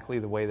exactly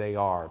the way they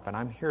are. But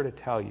I'm here to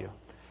tell you,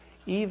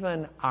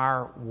 even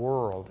our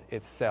world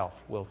itself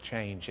will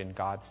change in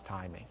God's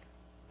timing.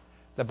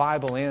 The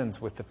Bible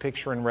ends with the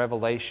picture in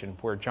Revelation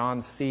where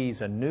John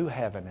sees a new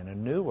heaven and a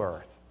new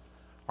earth.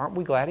 Aren't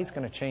we glad He's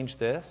going to change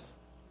this?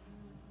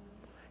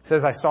 It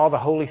says, I saw the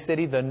holy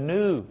city, the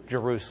new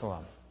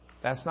Jerusalem.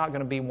 That's not going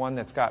to be one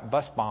that's got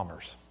bus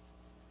bombers.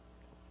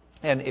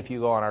 And if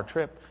you go on our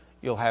trip,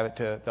 you'll have it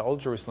to the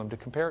old Jerusalem to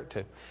compare it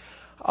to.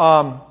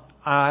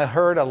 I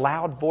heard a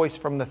loud voice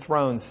from the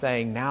throne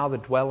saying, now the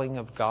dwelling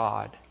of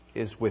God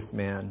is with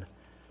men.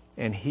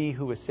 And He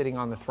who was sitting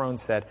on the throne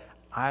said,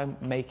 I'm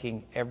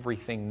making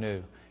everything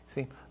new.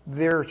 See,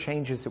 there are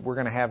changes that we're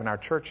going to have in our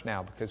church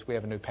now because we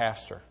have a new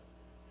pastor.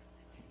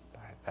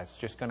 That's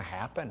just going to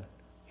happen.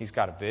 He's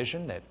got a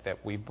vision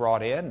that we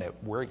brought in,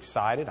 that we're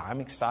excited.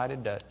 I'm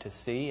excited to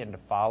see and to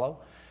follow.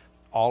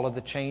 All of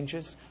the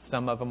changes,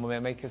 some of them may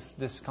make us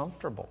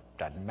discomfortable.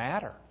 Doesn't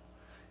matter.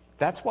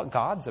 That's what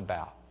God's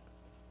about.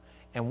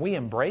 And we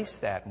embrace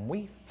that and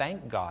we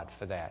thank God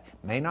for that.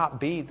 May not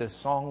be the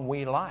song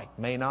we like.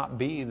 May not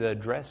be the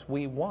dress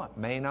we want.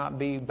 May not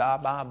be blah,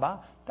 blah, blah.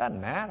 Doesn't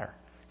matter.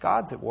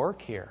 God's at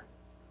work here.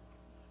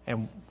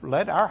 And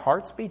let our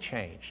hearts be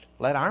changed.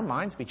 Let our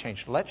minds be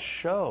changed. Let's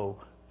show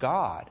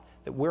God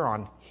that we're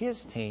on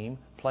His team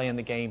playing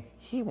the game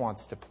He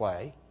wants to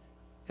play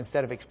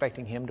instead of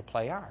expecting Him to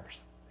play ours.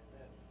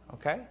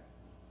 Okay?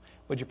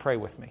 Would you pray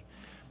with me?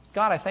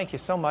 God, I thank You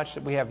so much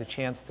that we have the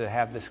chance to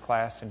have this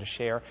class and to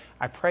share.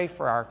 I pray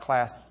for our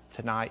class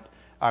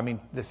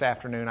this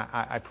afternoon.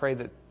 I pray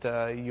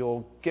that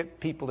You'll get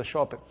people to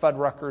show up at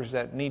Fuddruckers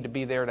that need to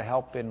be there to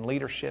help in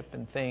leadership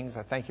and things.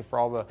 I thank You for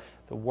all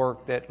the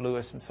work that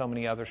Lewis and so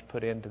many others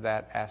put into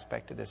that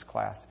aspect of this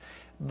class.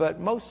 But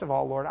most of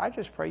all, Lord, I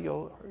just pray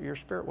Your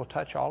Spirit will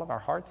touch all of our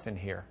hearts in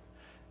here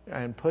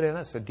and put in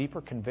us a deeper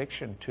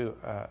conviction to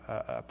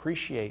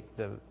appreciate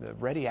the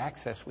ready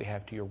access we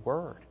have to Your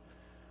Word.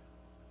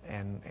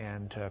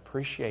 And to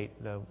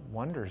appreciate the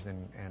wonders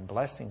and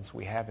blessings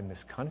we have in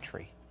this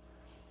country.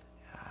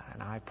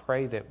 And I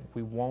pray that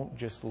we won't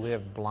just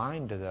live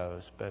blind to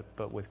those,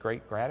 but with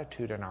great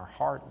gratitude in our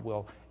heart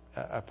we'll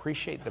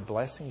appreciate the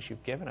blessings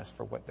You've given us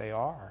for what they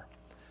are.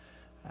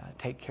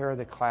 Take care of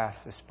the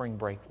class this spring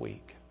break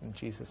week. In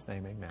Jesus'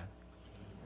 name, amen.